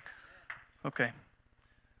 Ok.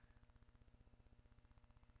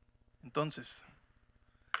 Entonces,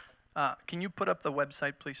 can you put up the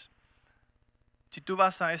website, please? Si tú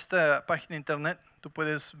vas a esta página de internet, tú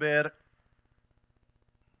puedes ver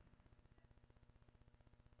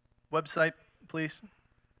website, please.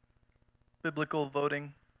 Biblical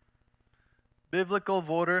voting.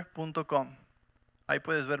 Biblicalvoter.com. Ahí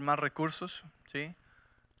puedes ver más recursos, ¿sí?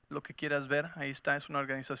 Lo que quieras ver, ahí está. Es una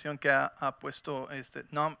organización que ha puesto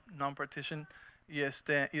non-partition. Y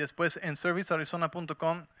después en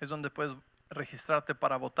servicearizona.com es donde puedes registrarte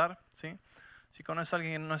para votar, ¿sí? Si conoces a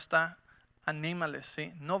alguien que no está, anímales,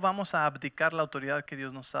 ¿sí? No vamos a abdicar la autoridad que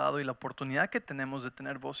Dios nos ha dado y la oportunidad que tenemos de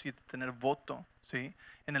tener voz y de tener voto, ¿sí?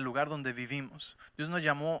 En el lugar donde vivimos. Dios nos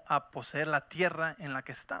llamó a poseer la tierra en la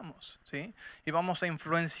que estamos, ¿sí? Y vamos a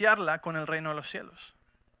influenciarla con el reino de los cielos,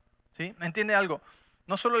 ¿sí? ¿Entiende algo?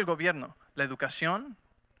 No solo el gobierno, la educación,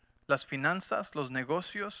 las finanzas, los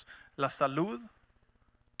negocios, la salud,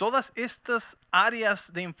 todas estas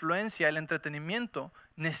áreas de influencia, el entretenimiento,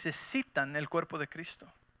 necesitan el cuerpo de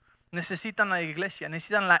Cristo. Necesitan la iglesia,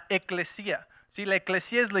 necesitan la eclesía. ¿Sí? La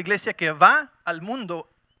eclesía es la iglesia que va al mundo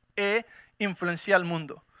e influencia al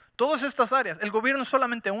mundo. Todas estas áreas, el gobierno es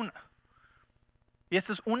solamente una. Y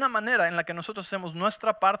esta es una manera en la que nosotros hacemos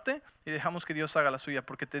nuestra parte y dejamos que Dios haga la suya.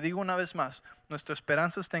 Porque te digo una vez más, nuestra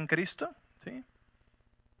esperanza está en Cristo, ¿sí?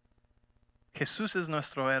 Jesús es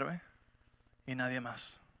nuestro héroe y nadie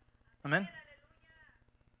más. Amén.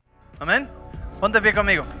 Amén. Ponte pie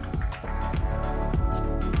conmigo.